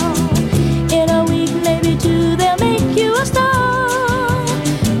 In a week, maybe two, they'll make you a star.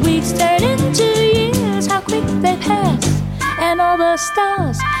 Weeks turn into years, how quick they pass. And all the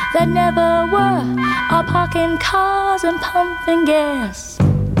stars that never were are parking cars and pumping gas.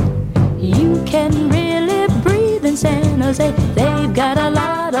 You can really breathe in San Jose. They've got a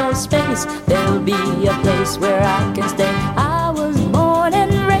lot of space. There'll be a place where I can stay. I was born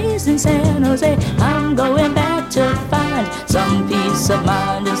and raised in San Jose. I'm going back to find some peace of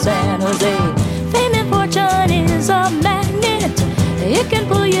mind in San Jose. Fame and fortune is a magnet. It can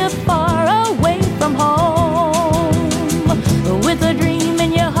pull you far away from home. With a dream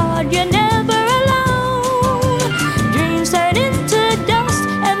in your heart, you're never alone. Dreams turn into dust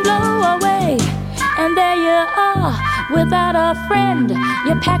and blow away. And there you are, without a friend.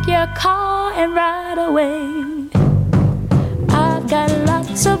 You pack your car and ride away. I've got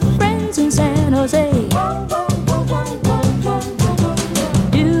lots of friends in San Jose.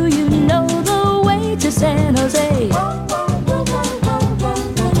 Do you know the way to San Jose?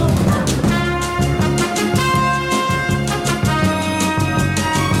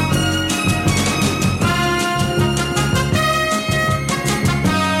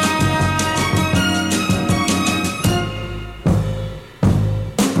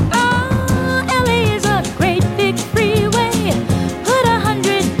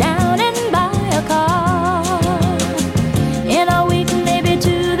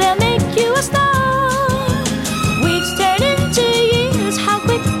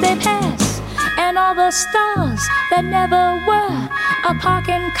 Stars that never were are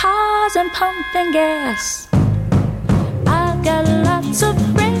parking cars and pumping gas. I've got lots of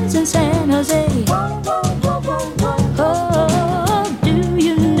friends in San Jose. Oh, do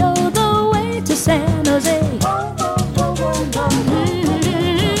you know the way to San Jose?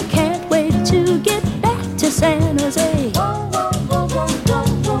 Can't wait to get back to San Jose.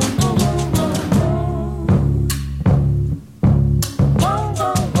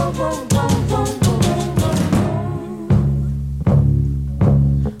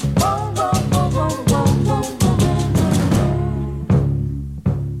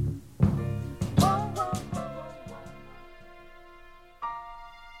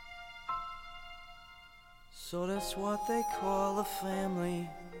 So that's what they call a family.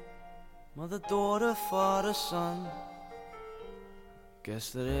 Mother, daughter, father, son.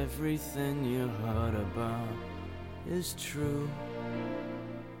 Guess that everything you heard about is true.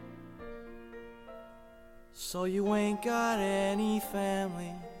 So you ain't got any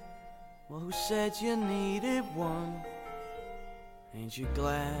family. Well, who said you needed one? Ain't you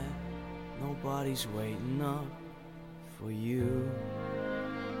glad nobody's waiting up for you?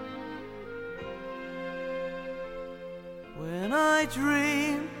 When I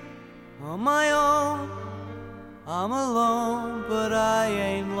dream on my own, I'm alone, but I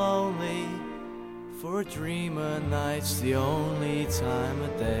ain't lonely. For a dreamer, night's the only time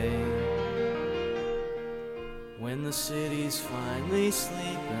of day when the city's finally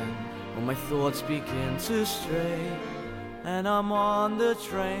sleeping, when my thoughts begin to stray, and I'm on the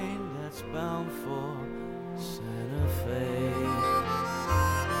train that's bound for Santa Fe.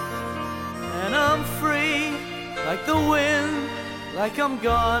 And I'm free like the wind, like I'm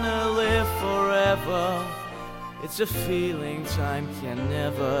gonna live forever. It's a feeling time can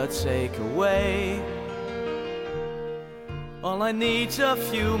never take away. All I need's a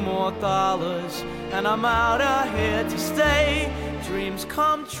few more dollars, and I'm out of here to stay. Dreams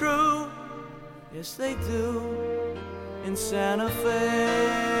come true, yes they do, in Santa Fe.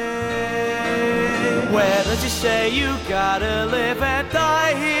 Where does it say you gotta live and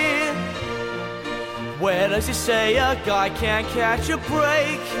die here? Where does it say a guy can't catch a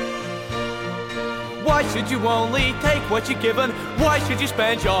break? Why should you only take what you're given? Why should you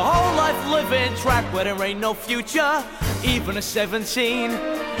spend your whole life living trapped where there ain't no future? Even at 17,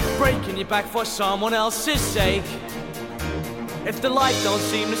 breaking your back for someone else's sake. If the life don't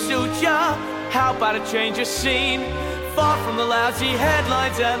seem to suit ya, how about a change of scene? Far from the lousy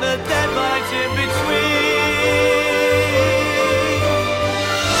headlines and the deadlines in between.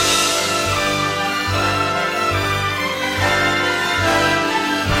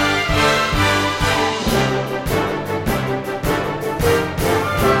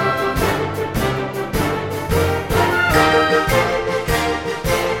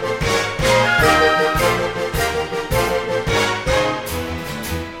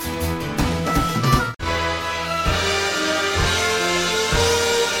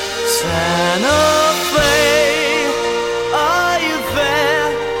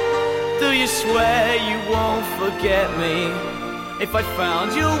 Forget me. If I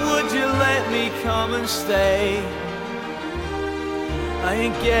found you, would you let me come and stay? I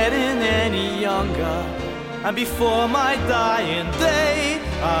ain't getting any younger, and before my dying day,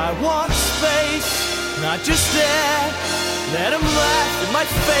 I want space, not just air. Let them laugh in my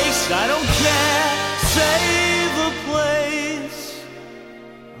face, I don't care. Save a place,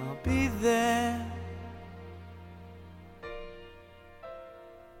 I'll be there.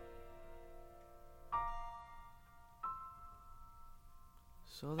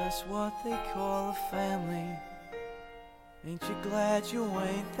 So that's what they call a family. Ain't you glad you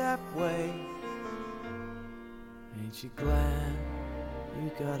ain't that way? Ain't you glad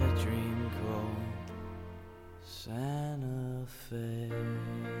you got a dream called Santa Fe?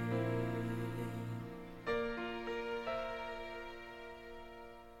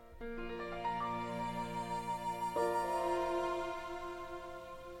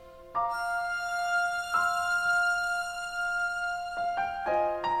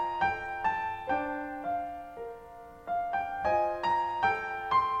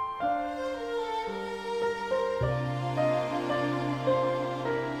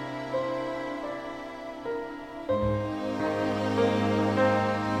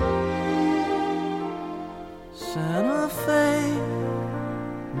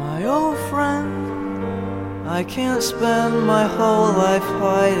 I can't spend my whole life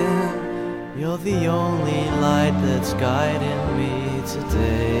hiding. You're the only light that's guiding me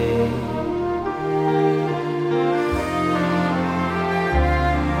today.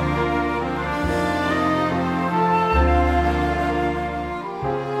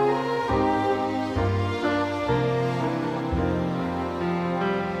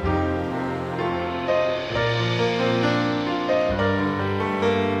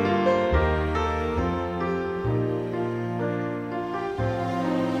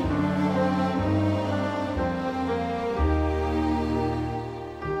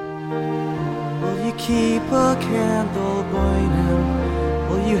 Keep a candle burning.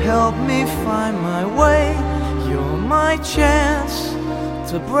 Will you help me find my way? You're my chance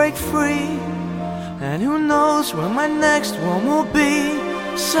to break free. And who knows where my next one will be?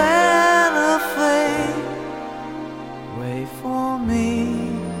 Santa Fe, wait for me.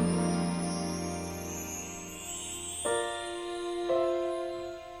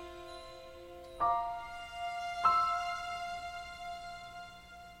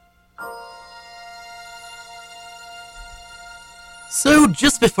 So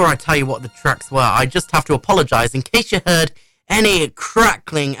just before I tell you what the tracks were, I just have to apologise in case you heard any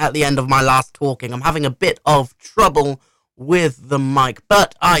crackling at the end of my last talking. I'm having a bit of trouble with the mic,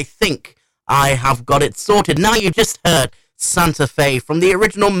 but I think I have got it sorted. Now you just heard Santa Fe from the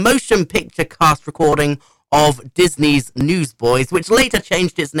original motion picture cast recording of Disney's Newsboys, which later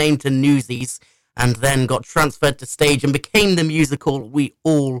changed its name to Newsies and then got transferred to stage and became the musical we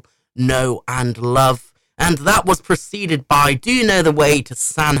all know and love. And that was preceded by Do You Know the Way to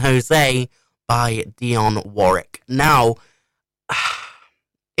San Jose by Dionne Warwick. Now,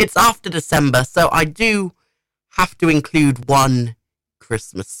 it's after December, so I do have to include one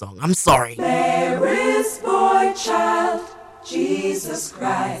Christmas song. I'm sorry. There is boy child, Jesus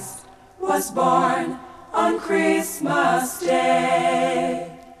Christ, was born on Christmas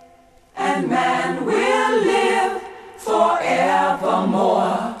Day. And man will live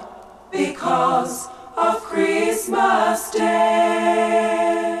forevermore because of Christmas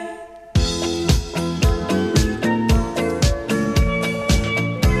Day.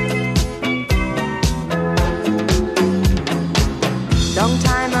 Long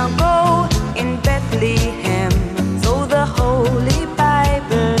time ago in Bethlehem, so the Holy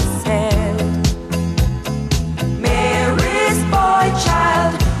Bible said, Mary's boy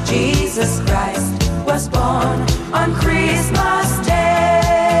child, Jesus Christ, was born on Christmas Day.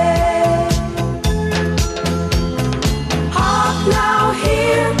 Hark now,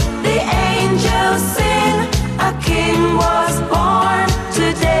 hear the angels sing, a king was born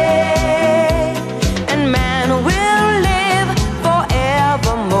today, and man will live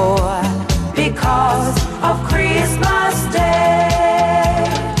forevermore because of Christmas Day.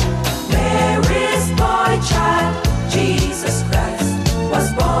 Mary's boy child, Jesus Christ,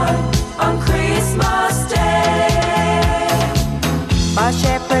 was born on Christmas Day. While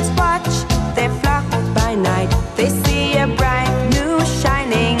shepherds watch their flock by night, they see a bright new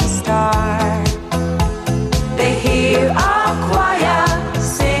shining star. They hear a choir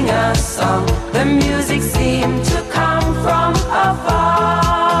sing a song, the music seemed to come from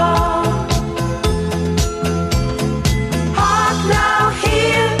afar. Hark now,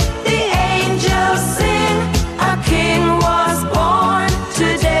 hear the angels sing, a king was born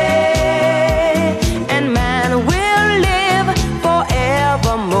today, and man will live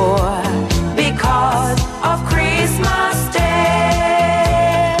forevermore because of Christmas Day.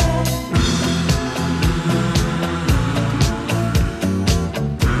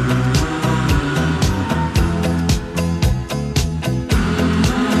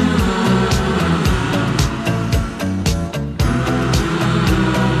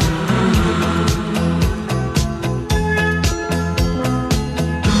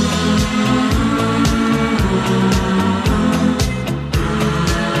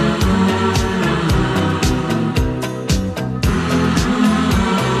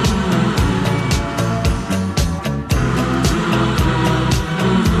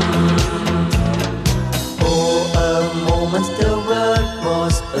 For a moment the world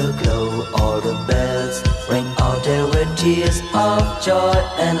was aglow, all the bells rang out, there were tears of joy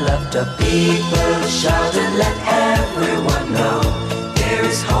and laughter. People shouted, let everyone know there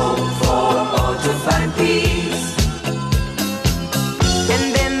is hope for all to find peace.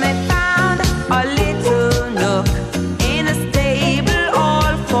 And then they found a little nook in a stable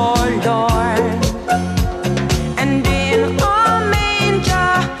all forlorn, and in a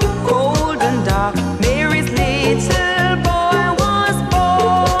manger, cold and dark, Mary's little boy was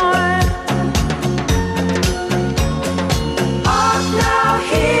born. Hark now,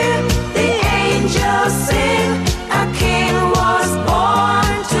 hear the angels sing, a king was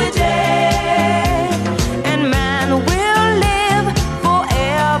born today, and man will live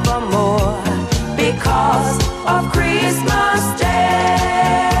forevermore because of Christmas Day.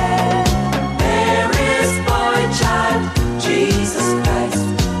 Mary's boy child, Jesus Christ,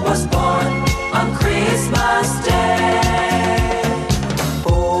 was born on Christmas Day.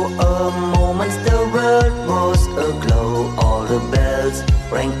 For a moment the world was aglow, all the bells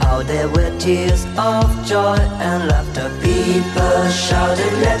rang out, there were tears of joy and laughter. People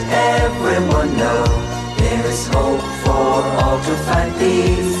shouted, let everyone know there is hope for all to find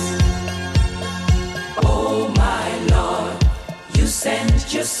peace. Oh my Lord, you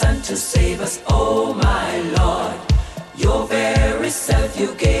sent your Son to save us. Oh my Lord, your very self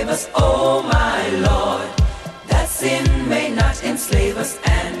you gave us. Oh my Lord, that sin may not enslave us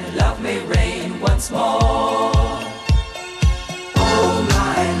and love may reign once more. Oh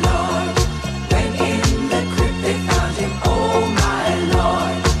my Lord, when in the crypt they found him. Oh my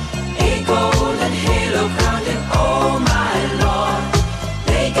Lord, a golden halo crowned him. Oh my Lord,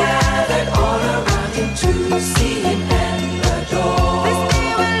 they gathered all around him to see him and adore.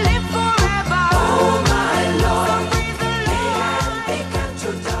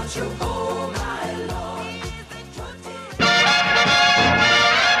 want you, oh my Lord.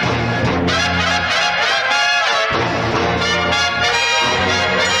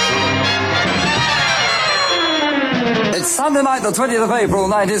 It's Sunday night, the 20th of April,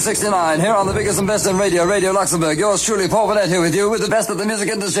 1969, here on the biggest and best in radio, Radio Luxembourg. Yours truly, Paul Burnett, here with you, with the best that the music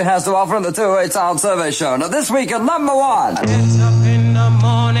industry has to offer in the 208 Sound Survey Show. Now, this week at number one. Get up in the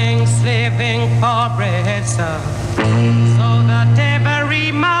morning, slaving for bread, sir, so that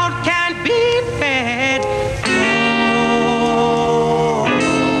every mouth can be fed. Oh,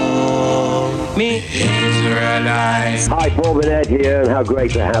 me Israelites. Hi, Paul Burnett here, and how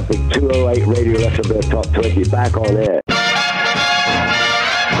great to have the 208 Radio Luxembourg Top 20 back on air.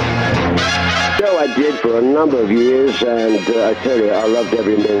 Show I did for a number of years, and I tell you, I loved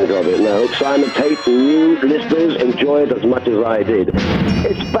every minute of it. Now, Simon Tate and you listeners enjoy it as much as I did.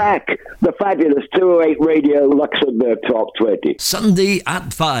 It's back, the fabulous 208 Radio Luxembourg Top 20. Sunday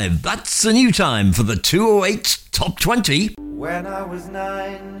at 5. That's a new time for the 208 Top 20. When I was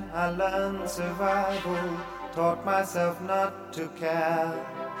 9, I learned survival, taught myself not to care.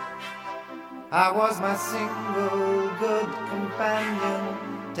 I was my single good companion,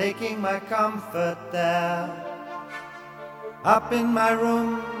 taking my comfort there. Up in my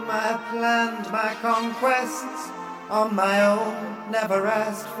room, I planned my conquests on my own, never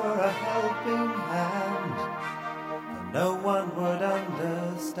asked for a helping hand, for no one would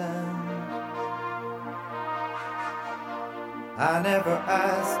understand. I never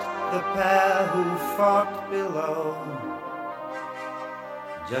asked the pair who fought below,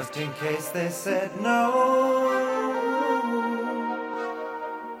 just in case they said no.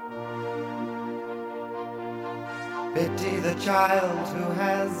 Pity the child who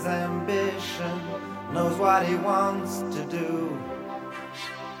has ambition, knows what he wants to do,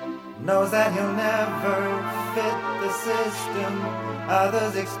 knows that he'll never fit the system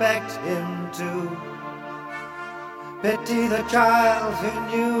others expect him to. Pity the child who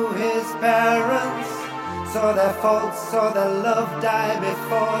knew his parents, saw their faults, saw their love die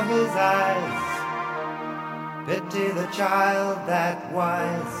before his eyes. Pity the child that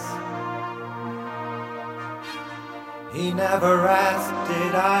wise. He never asked,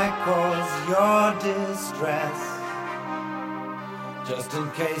 did I cause your distress? Just in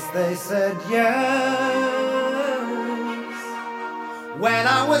case they said yes. When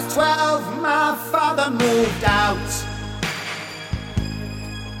I was 12, my father moved out,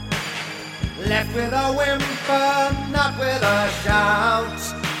 left with a whimper, not with a shout.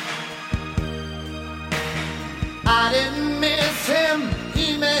 I didn't miss him,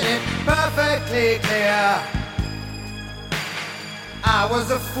 he made it perfectly clear. I was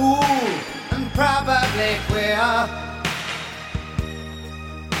a fool and probably queer.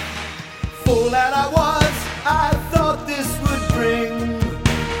 Fool that I was, I thought this would bring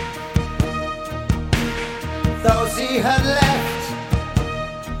those he had left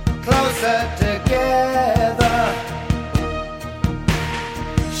closer together.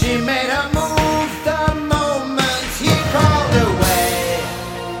 She made a move the moment he crawled away.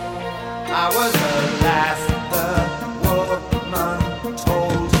 I was her last, the woman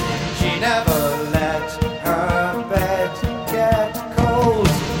told. She never let her bed get cold.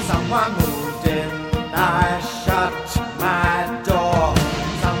 Someone moved in, I shut my door.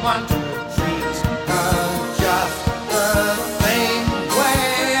 Someone to treat her just the same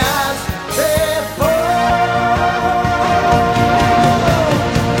way as before.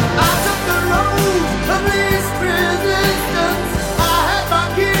 I took the road of least resistance. I had my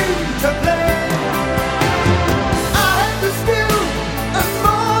game to play. I had the skill and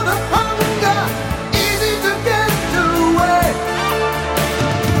more the hunger, easy to get away.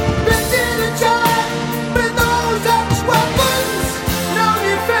 Pity the child with no such weapons, no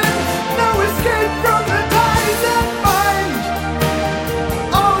defense, no escape from the ties that bind.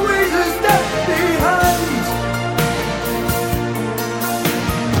 Always a step behind.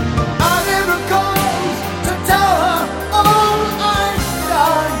 I never called to tell her all I'd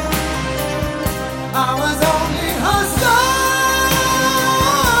done. I was only her son.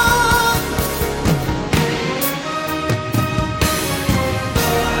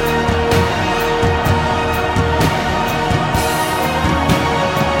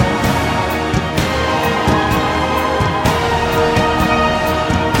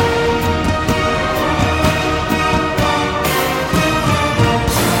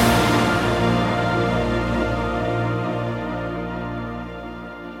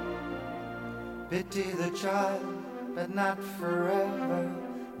 Pity the child, but not forever,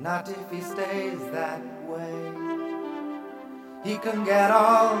 not if he stays that way. He can get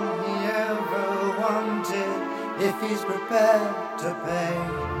all he ever wanted if he's prepared to pay.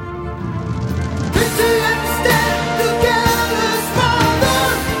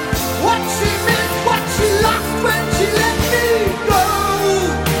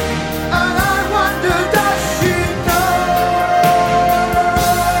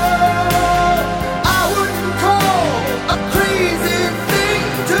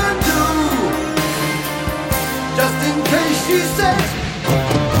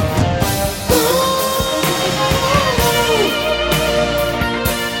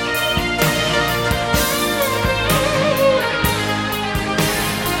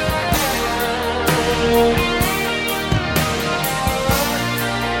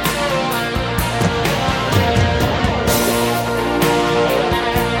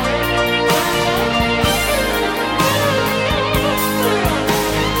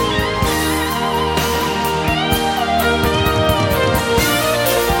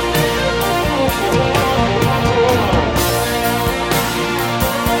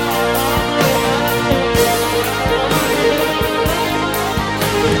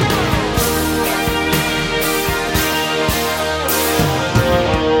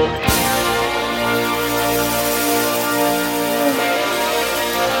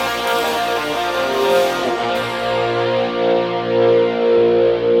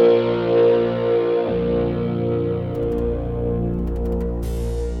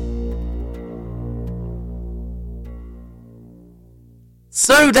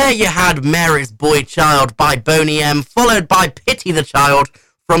 So there you had Mary's Boy Child by Boney M, followed by Pity the Child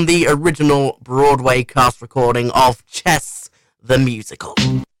from the original Broadway cast recording of Chess the Musical.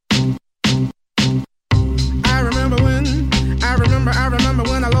 I remember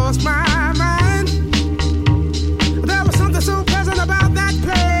when I lost my mind. There was something so pleasant about that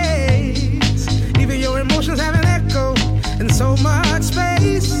place. Even your emotions have an echo in so much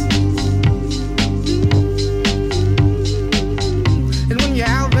space. And when you're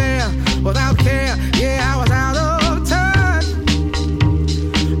out there without care, yeah, I was out of touch.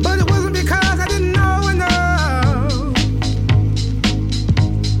 But it wasn't because I didn't know enough.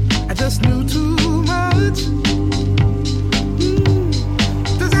 I just knew too much.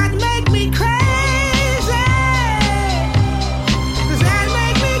 Does that make me crazy? Does that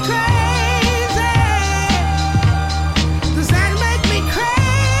make me crazy? Does that make me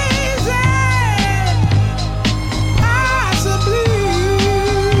crazy? Possibly.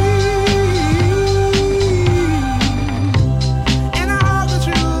 And I hope that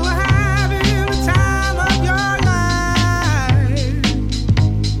you are having the time of your life.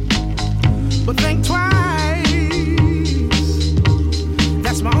 But think twice.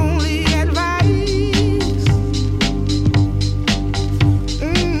 That's my only advice.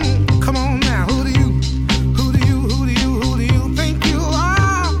 Come on now, who do you think you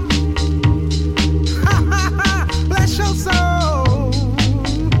are? Bless your soul.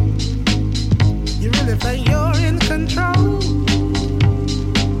 You really think you're in control?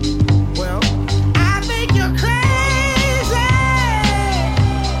 Well, I think you're crazy.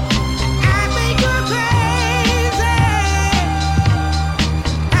 I think you're crazy.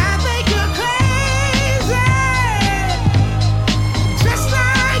 I think you're crazy. Just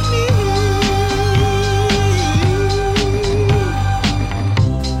like me.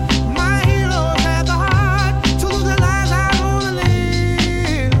 My heroes had the heart to lose the lives I wanna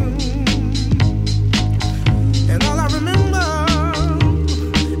live. And all I remember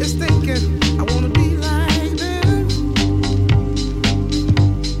is thinking I wanna be like them.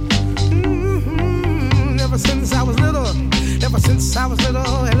 Ever since I was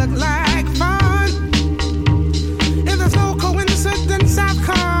little, it looked like fun. If there's no coincidence, I've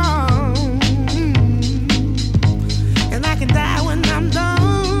come. And I can die when I'm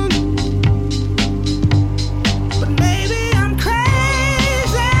done. But maybe I'm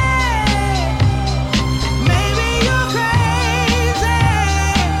crazy. Maybe you're crazy.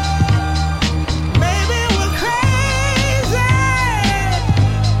 Maybe we're crazy.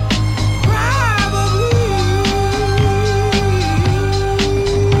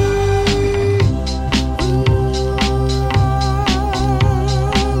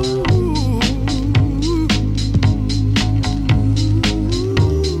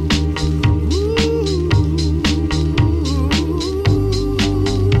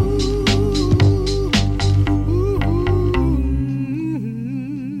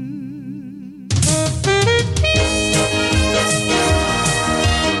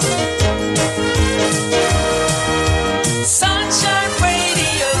 Sunshine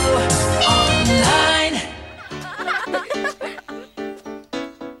Radio Online.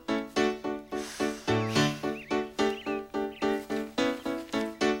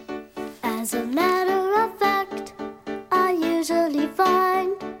 As a matter of fact, I usually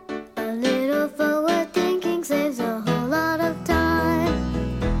find a little forward thinking saves a whole lot of time.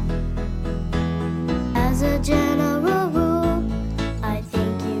 As a general rule, I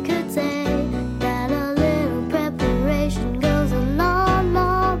think you could say that a little preparation goes a long,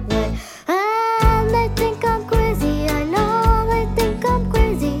 long way. And they think I'm crazy, I know they think I'm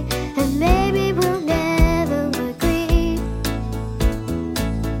crazy, and maybe we'll never agree.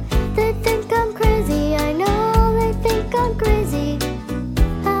 They think I'm crazy, I know they think I'm crazy.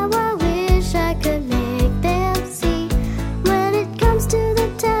 How I wish I could make them see. When it comes to the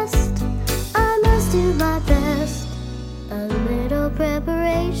test, I must do my best. A little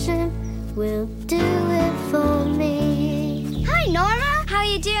preparation will do it for me. Hi, Norma. How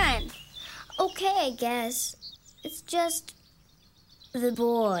you doing? Okay, I guess. It's just the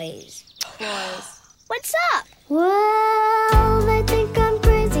boys. What's up? Well, they think I'm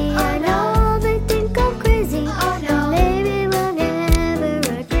crazy, I know they think I'm crazy. Oh, no. Maybe we'll never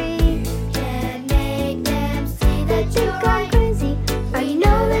agree. Can't make them see They that think you're I'm right. crazy, I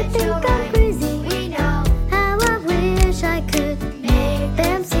know they think I'm crazy. We know. How I wish I could make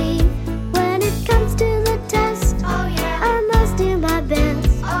them see. When it comes to the test, Oh, yeah. I must do my best.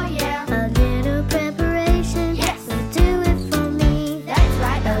 Oh, yeah. A little preparation Yes. will do it for me. That's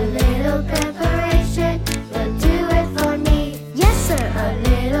right. A little preparation will do it for me. Yes, sir.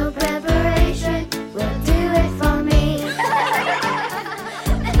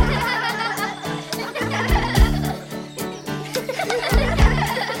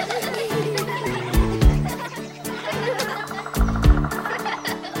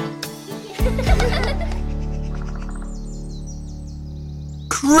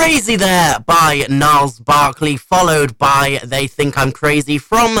 Crazy there by Gnarls Barkley, followed by They Think I'm Crazy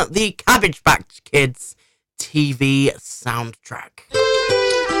from the Cabbage Patch Kids TV soundtrack.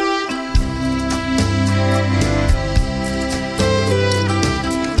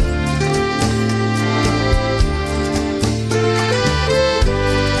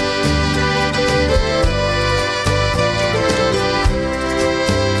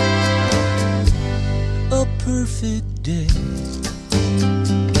 A perfect day.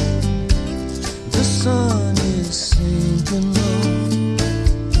 The sun is sinking low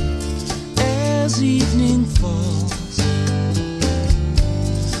as evening falls.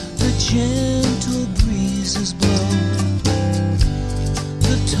 The gentle breezes blow.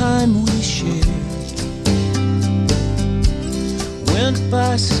 The time we shared went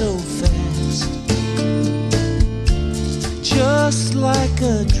by so fast, just like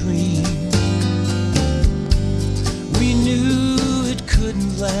a dream. We knew it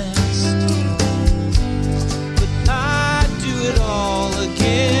couldn't last, but I'd do it all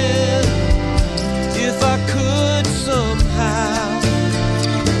again if I could somehow.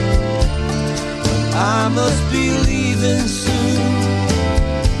 But I must be leaving soon.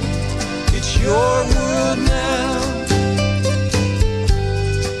 It's your world now.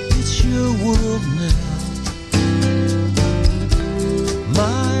 It's your world now.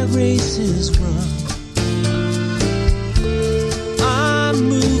 My race is run.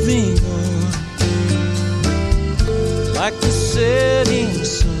 Moving on like the setting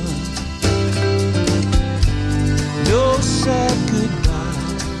sun. No sad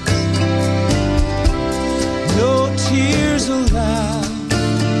goodbyes, no tears allowed.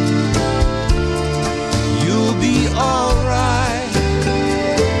 You'll be alright.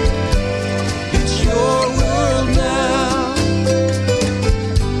 It's your world now.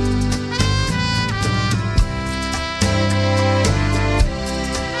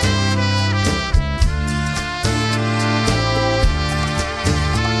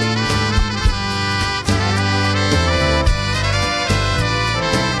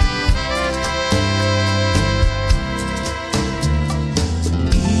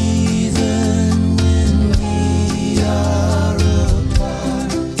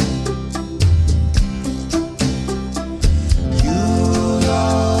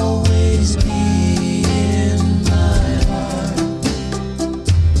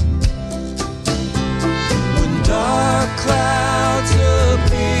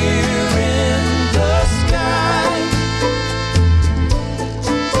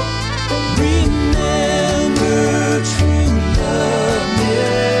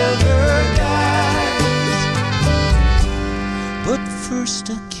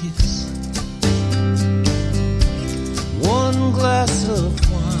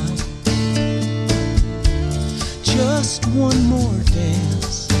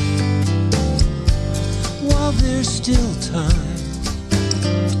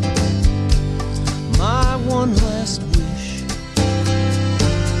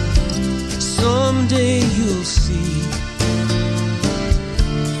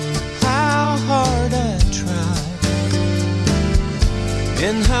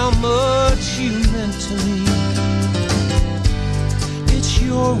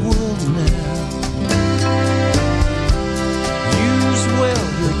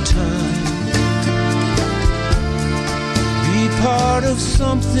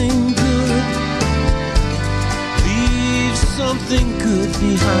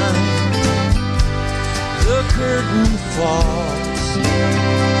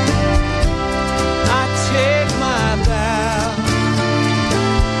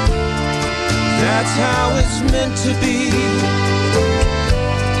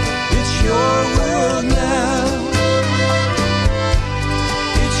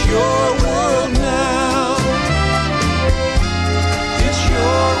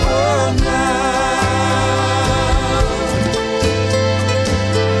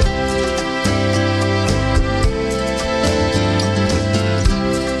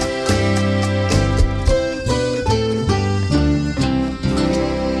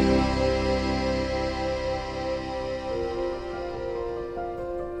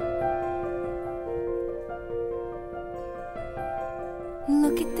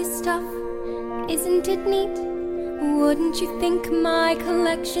 Look at this stuff, isn't it neat? Wouldn't you think my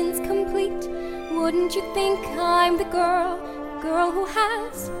collection's complete? Wouldn't you think I'm the girl who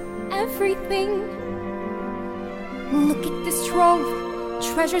has everything? Look at this trove,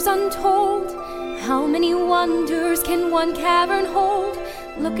 treasures untold. How many wonders can one cavern hold?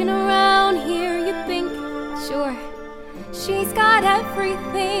 Looking around here, you'd think, sure, she's got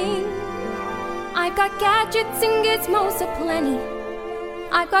everything. I've got gadgets and gizmos aplenty.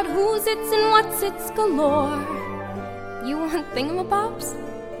 I've got who's its and what's its galore. You want thingamabobs?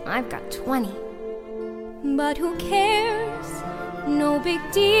 I've got 20. But who cares? No big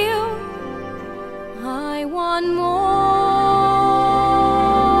deal. I want more.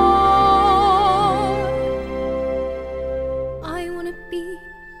 I wanna be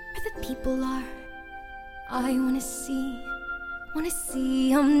where the people are. I wanna see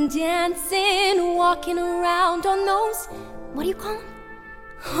 'em dancing, walking around on those, what do you call 'em?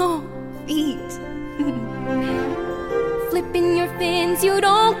 Oh, feet. Flipping your fins, you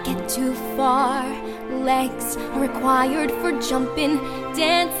don't get too far. Legs are required for jumping,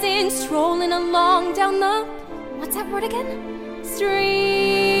 dancing, strolling along down the, what's that word again?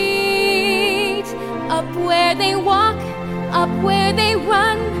 Street. Up where they walk, up where they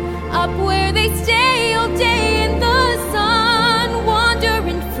run, up where they stay all day in the sun,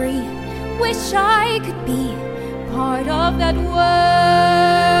 wandering free. Wish I could be part of that world.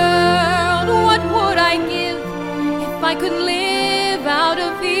 What would I give if I could live out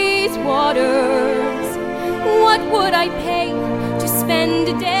of these waters? What would I pay to spend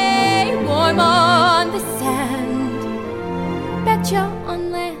a day warm on the sand? Betcha on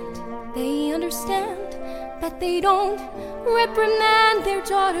land they understand. Bet they don't reprimand their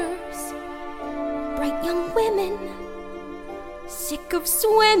daughters. Bright young women, sick of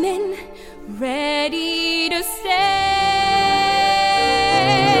swimming, ready to stand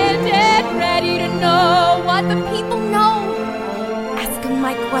and ready to know what the people know. Ask them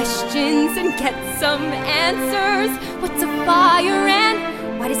my questions and get some answers. What's a fire and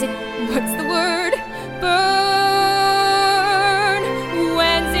why does it, what's the word, burn?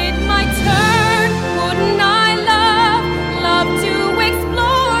 When's it my turn? Wouldn't I love to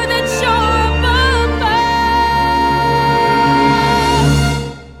explore the shore above?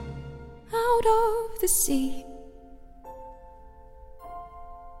 Out of the sea.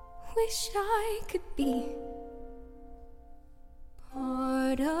 Wish I could be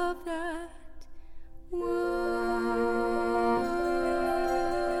part of that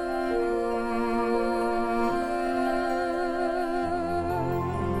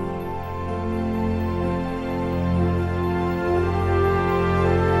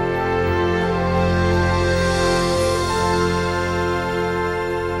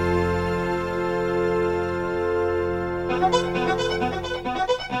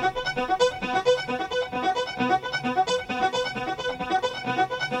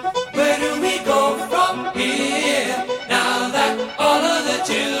Where do we go from here now that all of the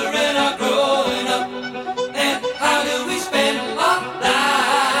children are growing up? And how do we spend our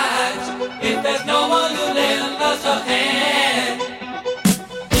lives if there's no one to lend us a hand?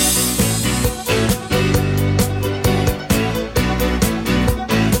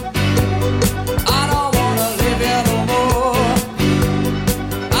 I don't wanna live here no more.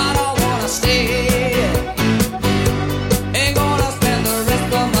 I don't wanna stay. Ain't gonna spend the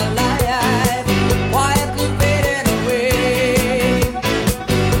rest of my life quietly fading away.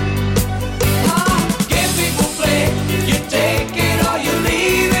 Give people play, you take it or you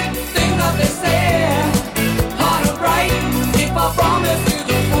leave it. Think of they say, hard or bright. If I promise you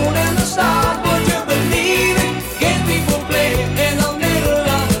the moon and the stars, would you believe it? Give people play in the middle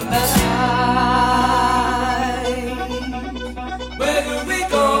of the night. Where do we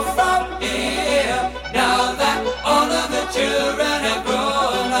go from here now that all of the children have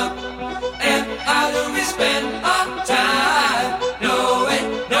grown up? And how do we spend our time knowing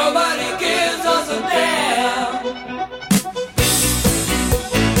nobody gives us a damn?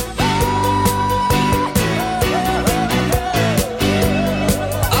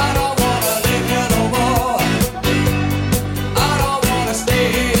 I don't wanna live here no more. I don't wanna stay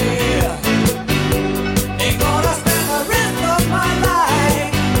here. Ain't gonna spend the rest of my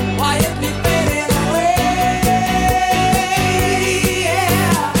life quietly fading away.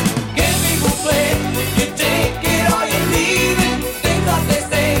 Yeah. Give people play, you take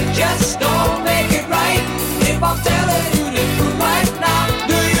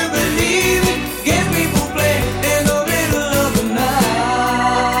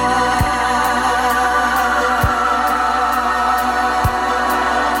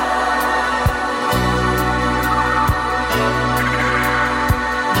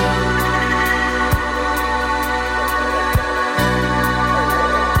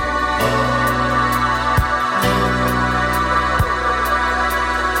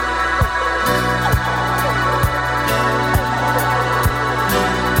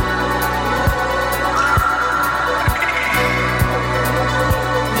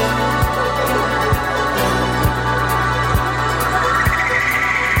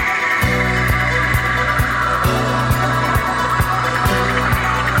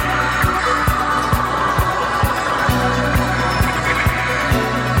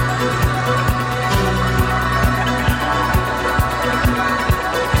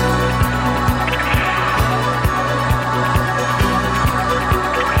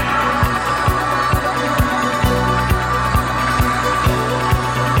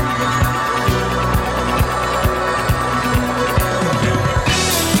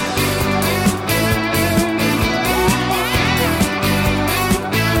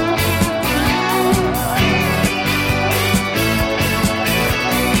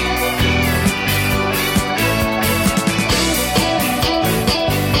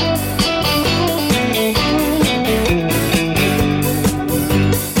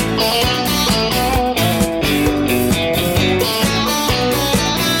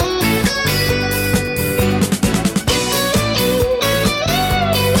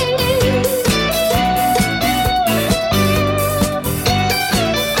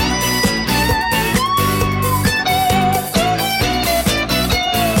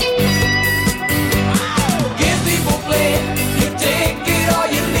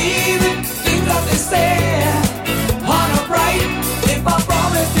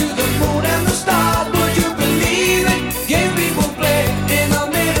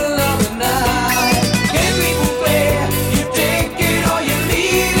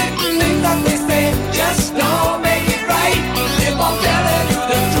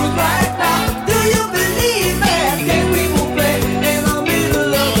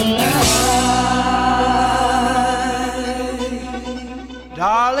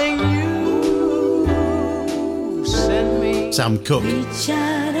Sam Cooke. Reach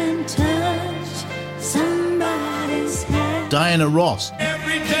out and touch somebody's hand. Diana Ross.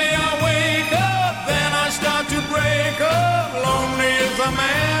 Every day I wake up, then I start to break up. Lonely as a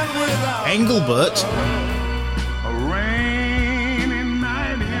man without Engelbert. a rainy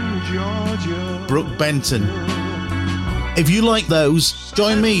night in Georgia. Brooke Benton. If you like those,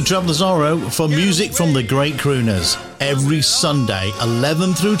 join me, Traveller Zorro, for music from the great crooners every Sunday,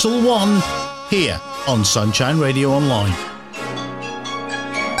 11 through till 1, here on Sunshine Radio Online.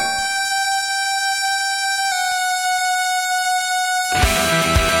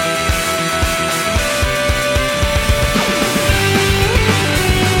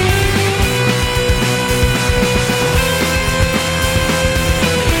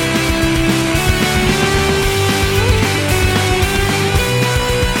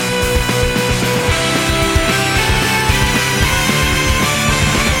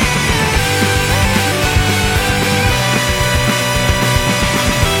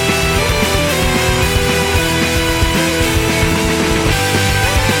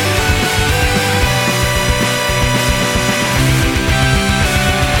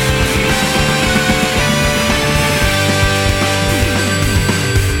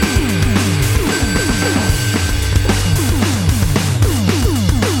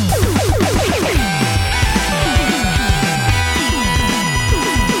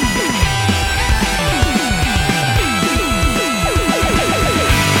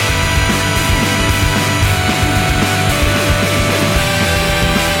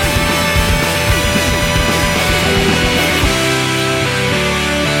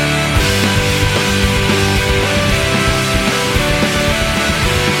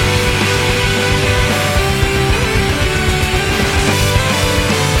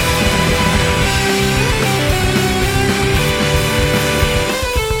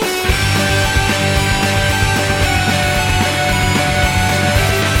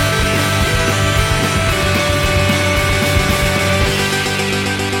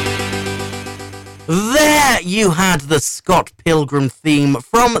 There you had the Scott Pilgrim theme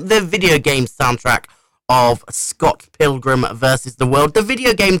from the video game soundtrack of Scott Pilgrim vs. the World, the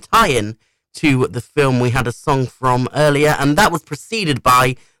video game tie-in to the film we had a song from earlier, and that was preceded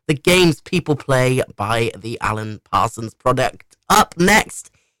by The Games People Play by the Alan Parsons Project. Up next,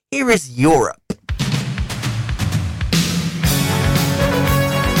 here is Europe.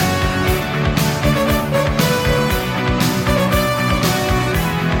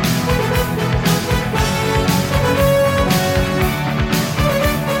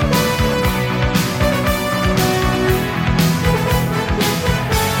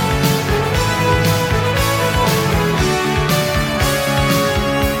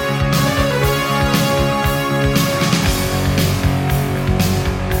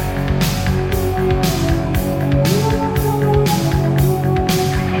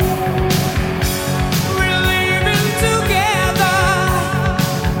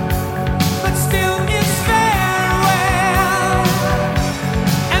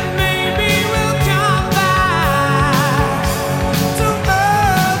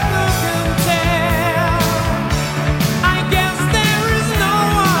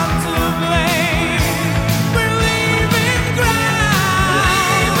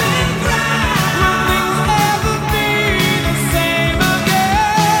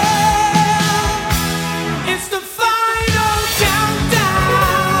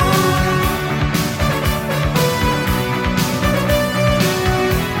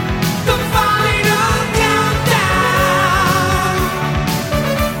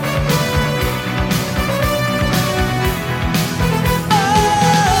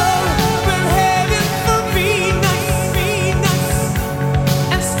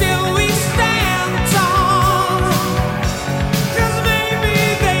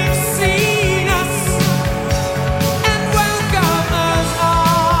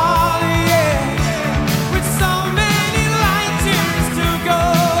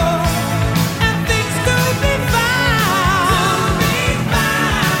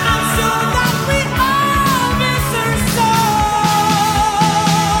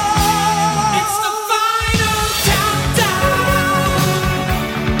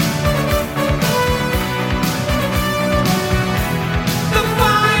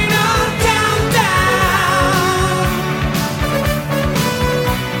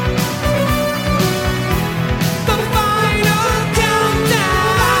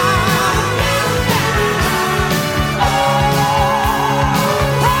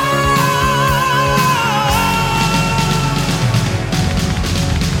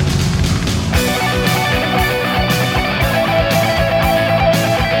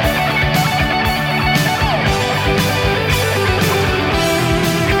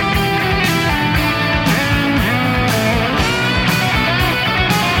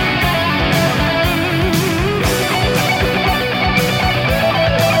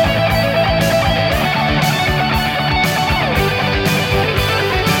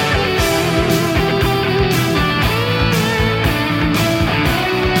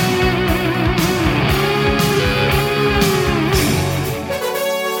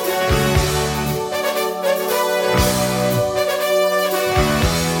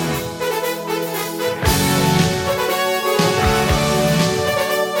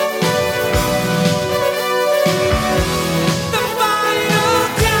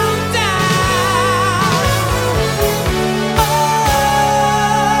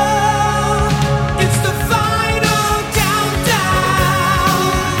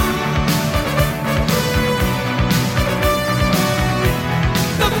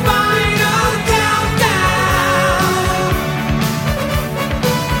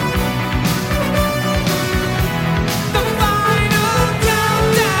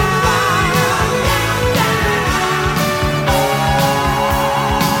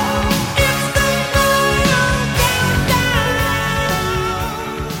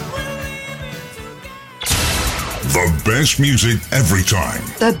 The best music every time.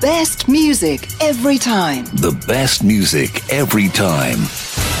 The best music every time. The best music every time.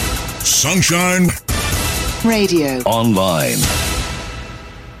 Sunshine Radio. Online.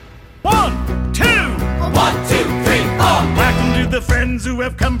 1, 2. 1, 2, 3, 4. Welcome to the friends who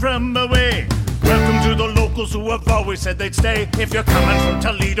have come from away. Welcome to the locals who have always said they'd stay. If you're coming from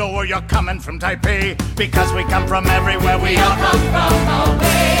Toledo or you're coming from Taipei, because we come from everywhere, we all come from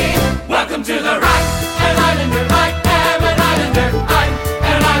away. Welcome to the right, an islander, I am an islander, I'm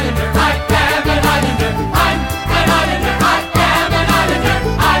an islander, I am an islander, I'm an islander, I am an islander,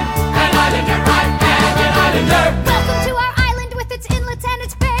 I'm an islander, I am an islander. Welcome to our island with its inlets and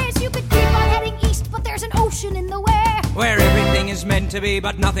its bays. You could keep on heading east, but there's an ocean in the way. Where everything is meant to be,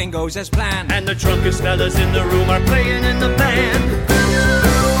 but nothing goes as planned. And the drunkest fellas in the room are playing in the band.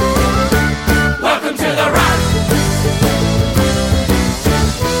 Welcome to the right.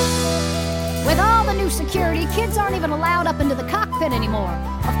 With all the new security, kids aren't even allowed up into the cockpit anymore.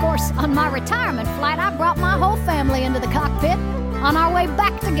 Of course, on my retirement flight, I brought my whole family into the cockpit on our way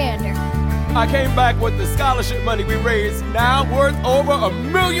back to Gander. I came back with the scholarship money we raised, now worth over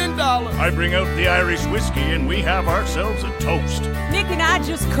 $1 million. I bring out the Irish whiskey and we have ourselves a toast. Nick and I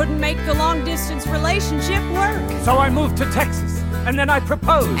just couldn't make the long-distance relationship work. So I moved to Texas, and then I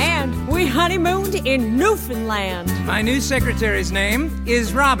proposed. And we honeymooned in Newfoundland. My new secretary's name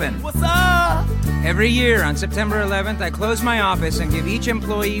is Robin. What's up? Every year on September 11th, I close my office and give each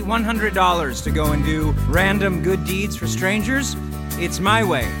employee $100 to go and do random good deeds for strangers. It's my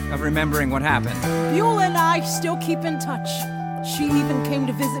way of remembering what happened. Beulah and I still keep in touch. She even came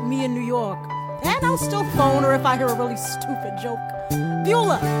to visit me in New York. And I'll still phone her if I hear a really stupid joke.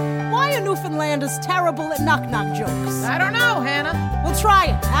 Beulah, why are Newfoundlanders terrible at knock-knock jokes? I don't know, Hannah. We'll try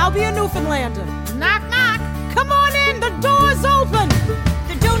it. I'll be a Newfoundlander. Knock, knock. Come on in, the door's open.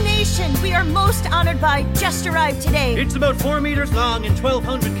 The donation we are most honored by just arrived today. It's about 4 meters long and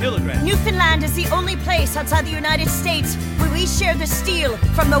 1,200 kilograms. Newfoundland is the only place outside the United States where we share the steel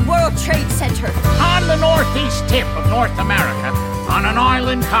from the World Trade Center. On the northeast tip of North America, on an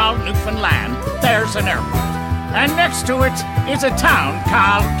island called Newfoundland, there's an airport. And next to it is a town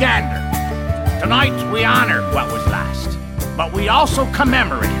called Gander. Tonight we honor what was last, but we also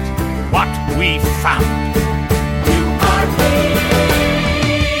commemorate what we found. You are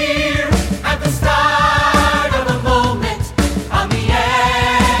here at the start of a moment on the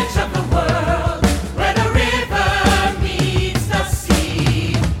edge of the world where the river meets the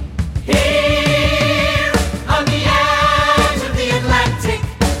sea. Here on the edge of the Atlantic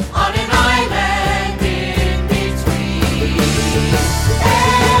on an island in between.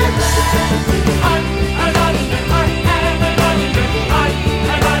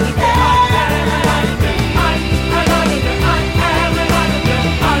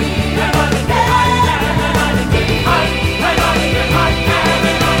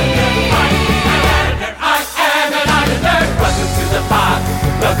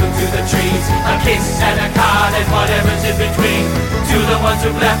 Welcome to the trees, a kiss and a card and whatever's in between. To the ones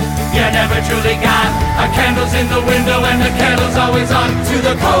who've left, you're never truly gone. A candle's in the window and the candle's always on. To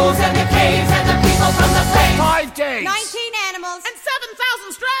the coves and the caves and the people from the plains. 5 days. 19 animals And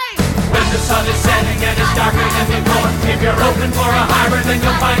 7,000 strays. When the sun is setting and it's darker than before, if you're open for a harbor, then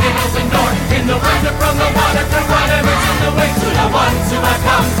you'll find an open door. In the winter, from the water, through whatever's in the way. To the ones who have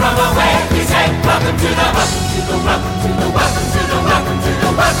come from away, we say, welcome to the, welcome to the, welcome to the, welcome to the, welcome to the,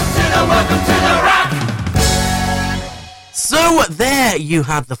 welcome to the, welcome to the rock. So there you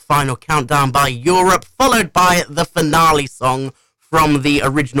have the final countdown by Europe, followed by the finale song from the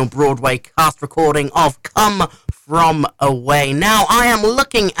original Broadway cast recording of Come From Away. Now, I am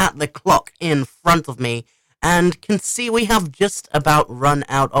looking at the clock in front of me and can see we have just about run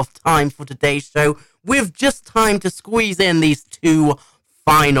out of time for today's show, with just time to squeeze in these two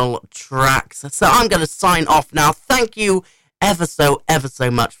final tracks. So I'm going to sign off now. Thank you ever so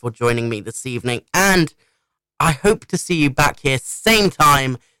much for joining me this evening, and I hope to see you back here same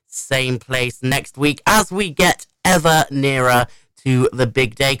time, same place next week as we get ever nearer to the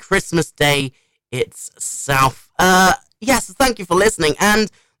big day, Christmas Day itself. Yes, thank you for listening,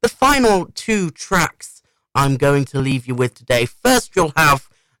 and the final two tracks I'm going to leave you with today. First, you'll have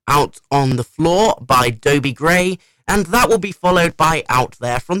Out on the Floor by Dobie Gray, and that will be followed by Out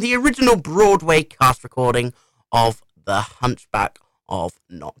There from the original Broadway cast recording of The Hunchback of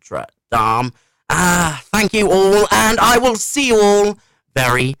Notre Dame. Thank you all, and I will see you all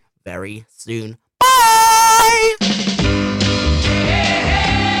very, very soon. Bye!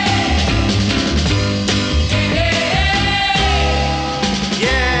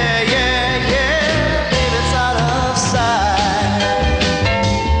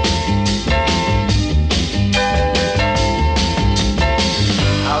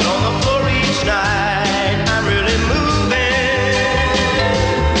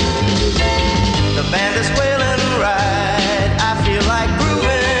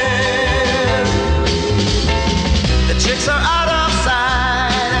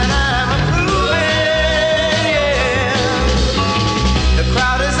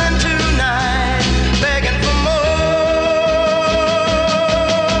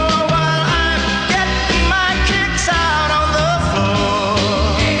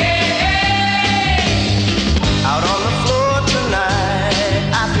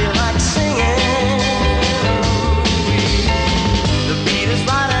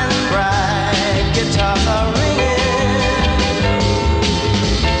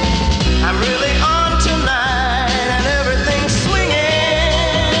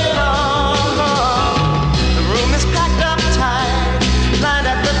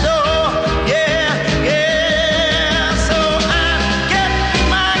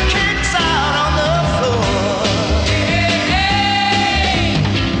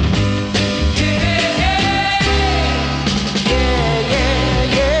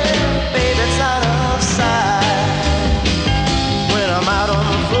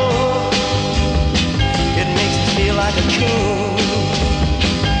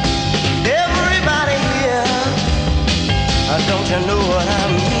 what I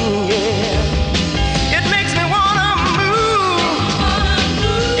mean, yeah. It makes me wanna move.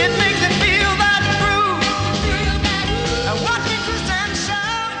 It makes me feel that groove. And watch me twist and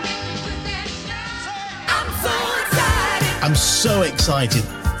shout. I'm so excited. I'm so excited.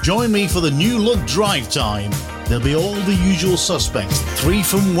 Join me for the new look drive time. There'll be all the usual suspects. 3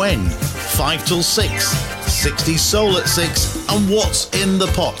 from When, 5 till 6, 60s Soul at 6, and What's in the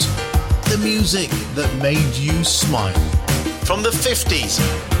Pot. The music that made you smile. From the 50s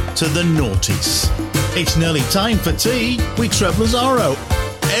to the noughties. It's nearly time for tea with Trev Lazzaro.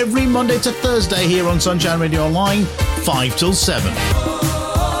 Every Monday to Thursday here on Sunshine Radio Online, 5 till 7.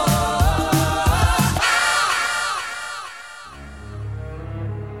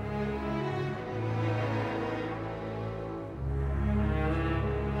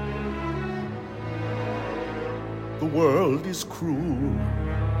 The world is cruel.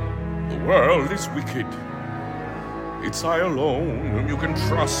 The world is wicked. It's I alone whom you can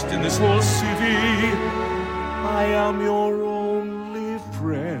trust in this whole city. I am your only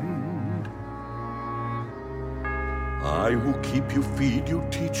friend. I who keep you, feed you,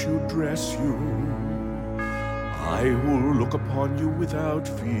 teach you, dress you. I who look upon you without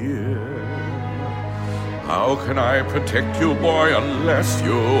fear. How can I protect you, boy, unless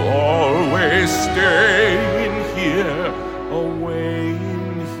you always stay in here, away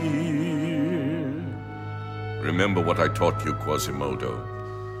in here? Remember what I taught you, Quasimodo.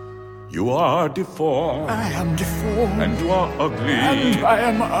 You are deformed. I am deformed. And you are ugly. And I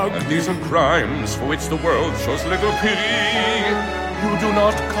am ugly. And these are crimes for which the world shows little pity. You do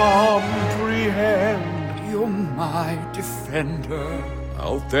not comprehend. You're my defender.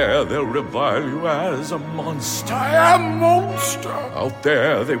 Out there they'll revile you as a monster. I am a monster. Out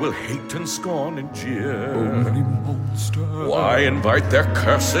there they will hate and scorn and jeer. Only monster. Why invite their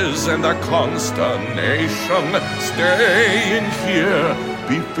curses and their consternation? Stay in here.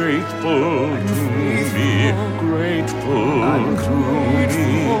 Be faithful to me. Grateful to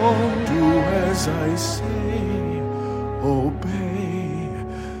me. Do as I say. Obey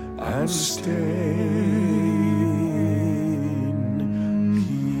and stay.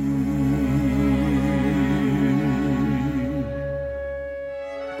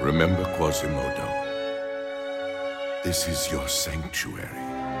 Remember, Quasimodo, this is your sanctuary.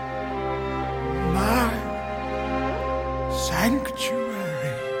 My sanctuary.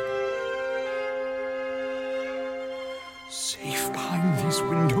 Safe behind these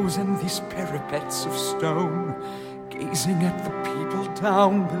windows and these parapets of stone, gazing at the people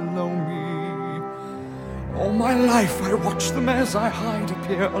down below me. All my life I watch them as I hide up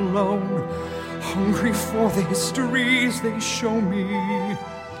here alone, hungry for the histories they show me.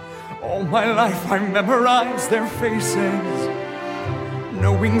 All my life I memorize their faces,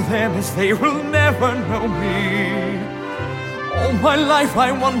 knowing them as they will never know me. All my life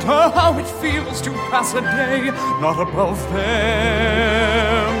I wonder how it feels to pass a day not above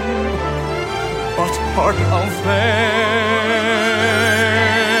them, but part of them.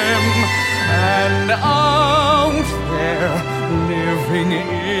 And out there, living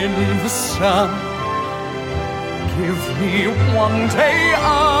in the sun, give me one day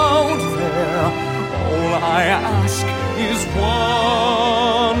out there. All I ask is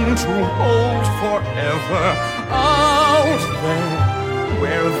one to hold forever. Out there,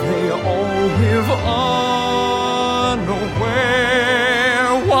 where they all live unaware.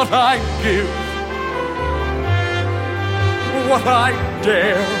 What I give, what I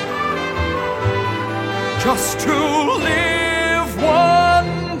dare, just to live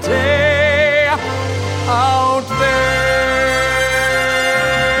one day out there.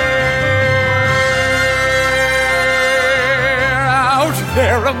 Out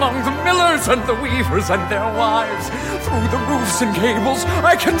there among the millers and the weavers and their wives, through the roofs and gables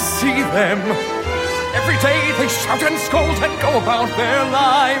I can see them. Every day they shout and scold and go about their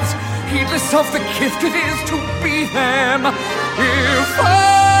lives, heedless of the gift it is to be them. If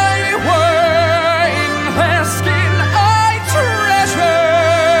I were in their skin, I'd treasure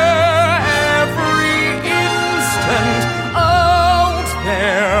every instant out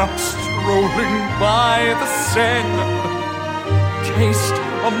there, strolling by the Seine. Taste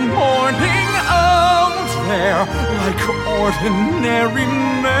a morning out there like ordinary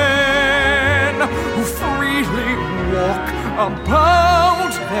men who freely walk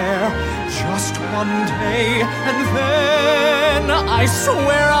about there. Just one day and then I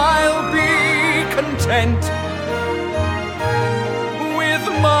swear I'll be content with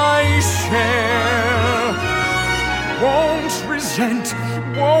my share. Won't resent,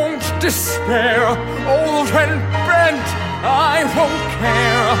 won't despair, old and bent, I won't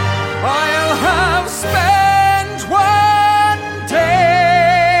care. I'll have spent one day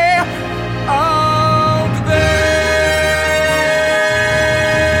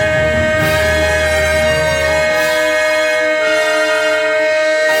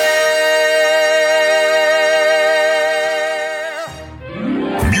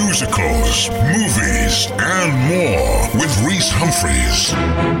news, movies, and more with Reese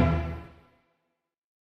Humphreys.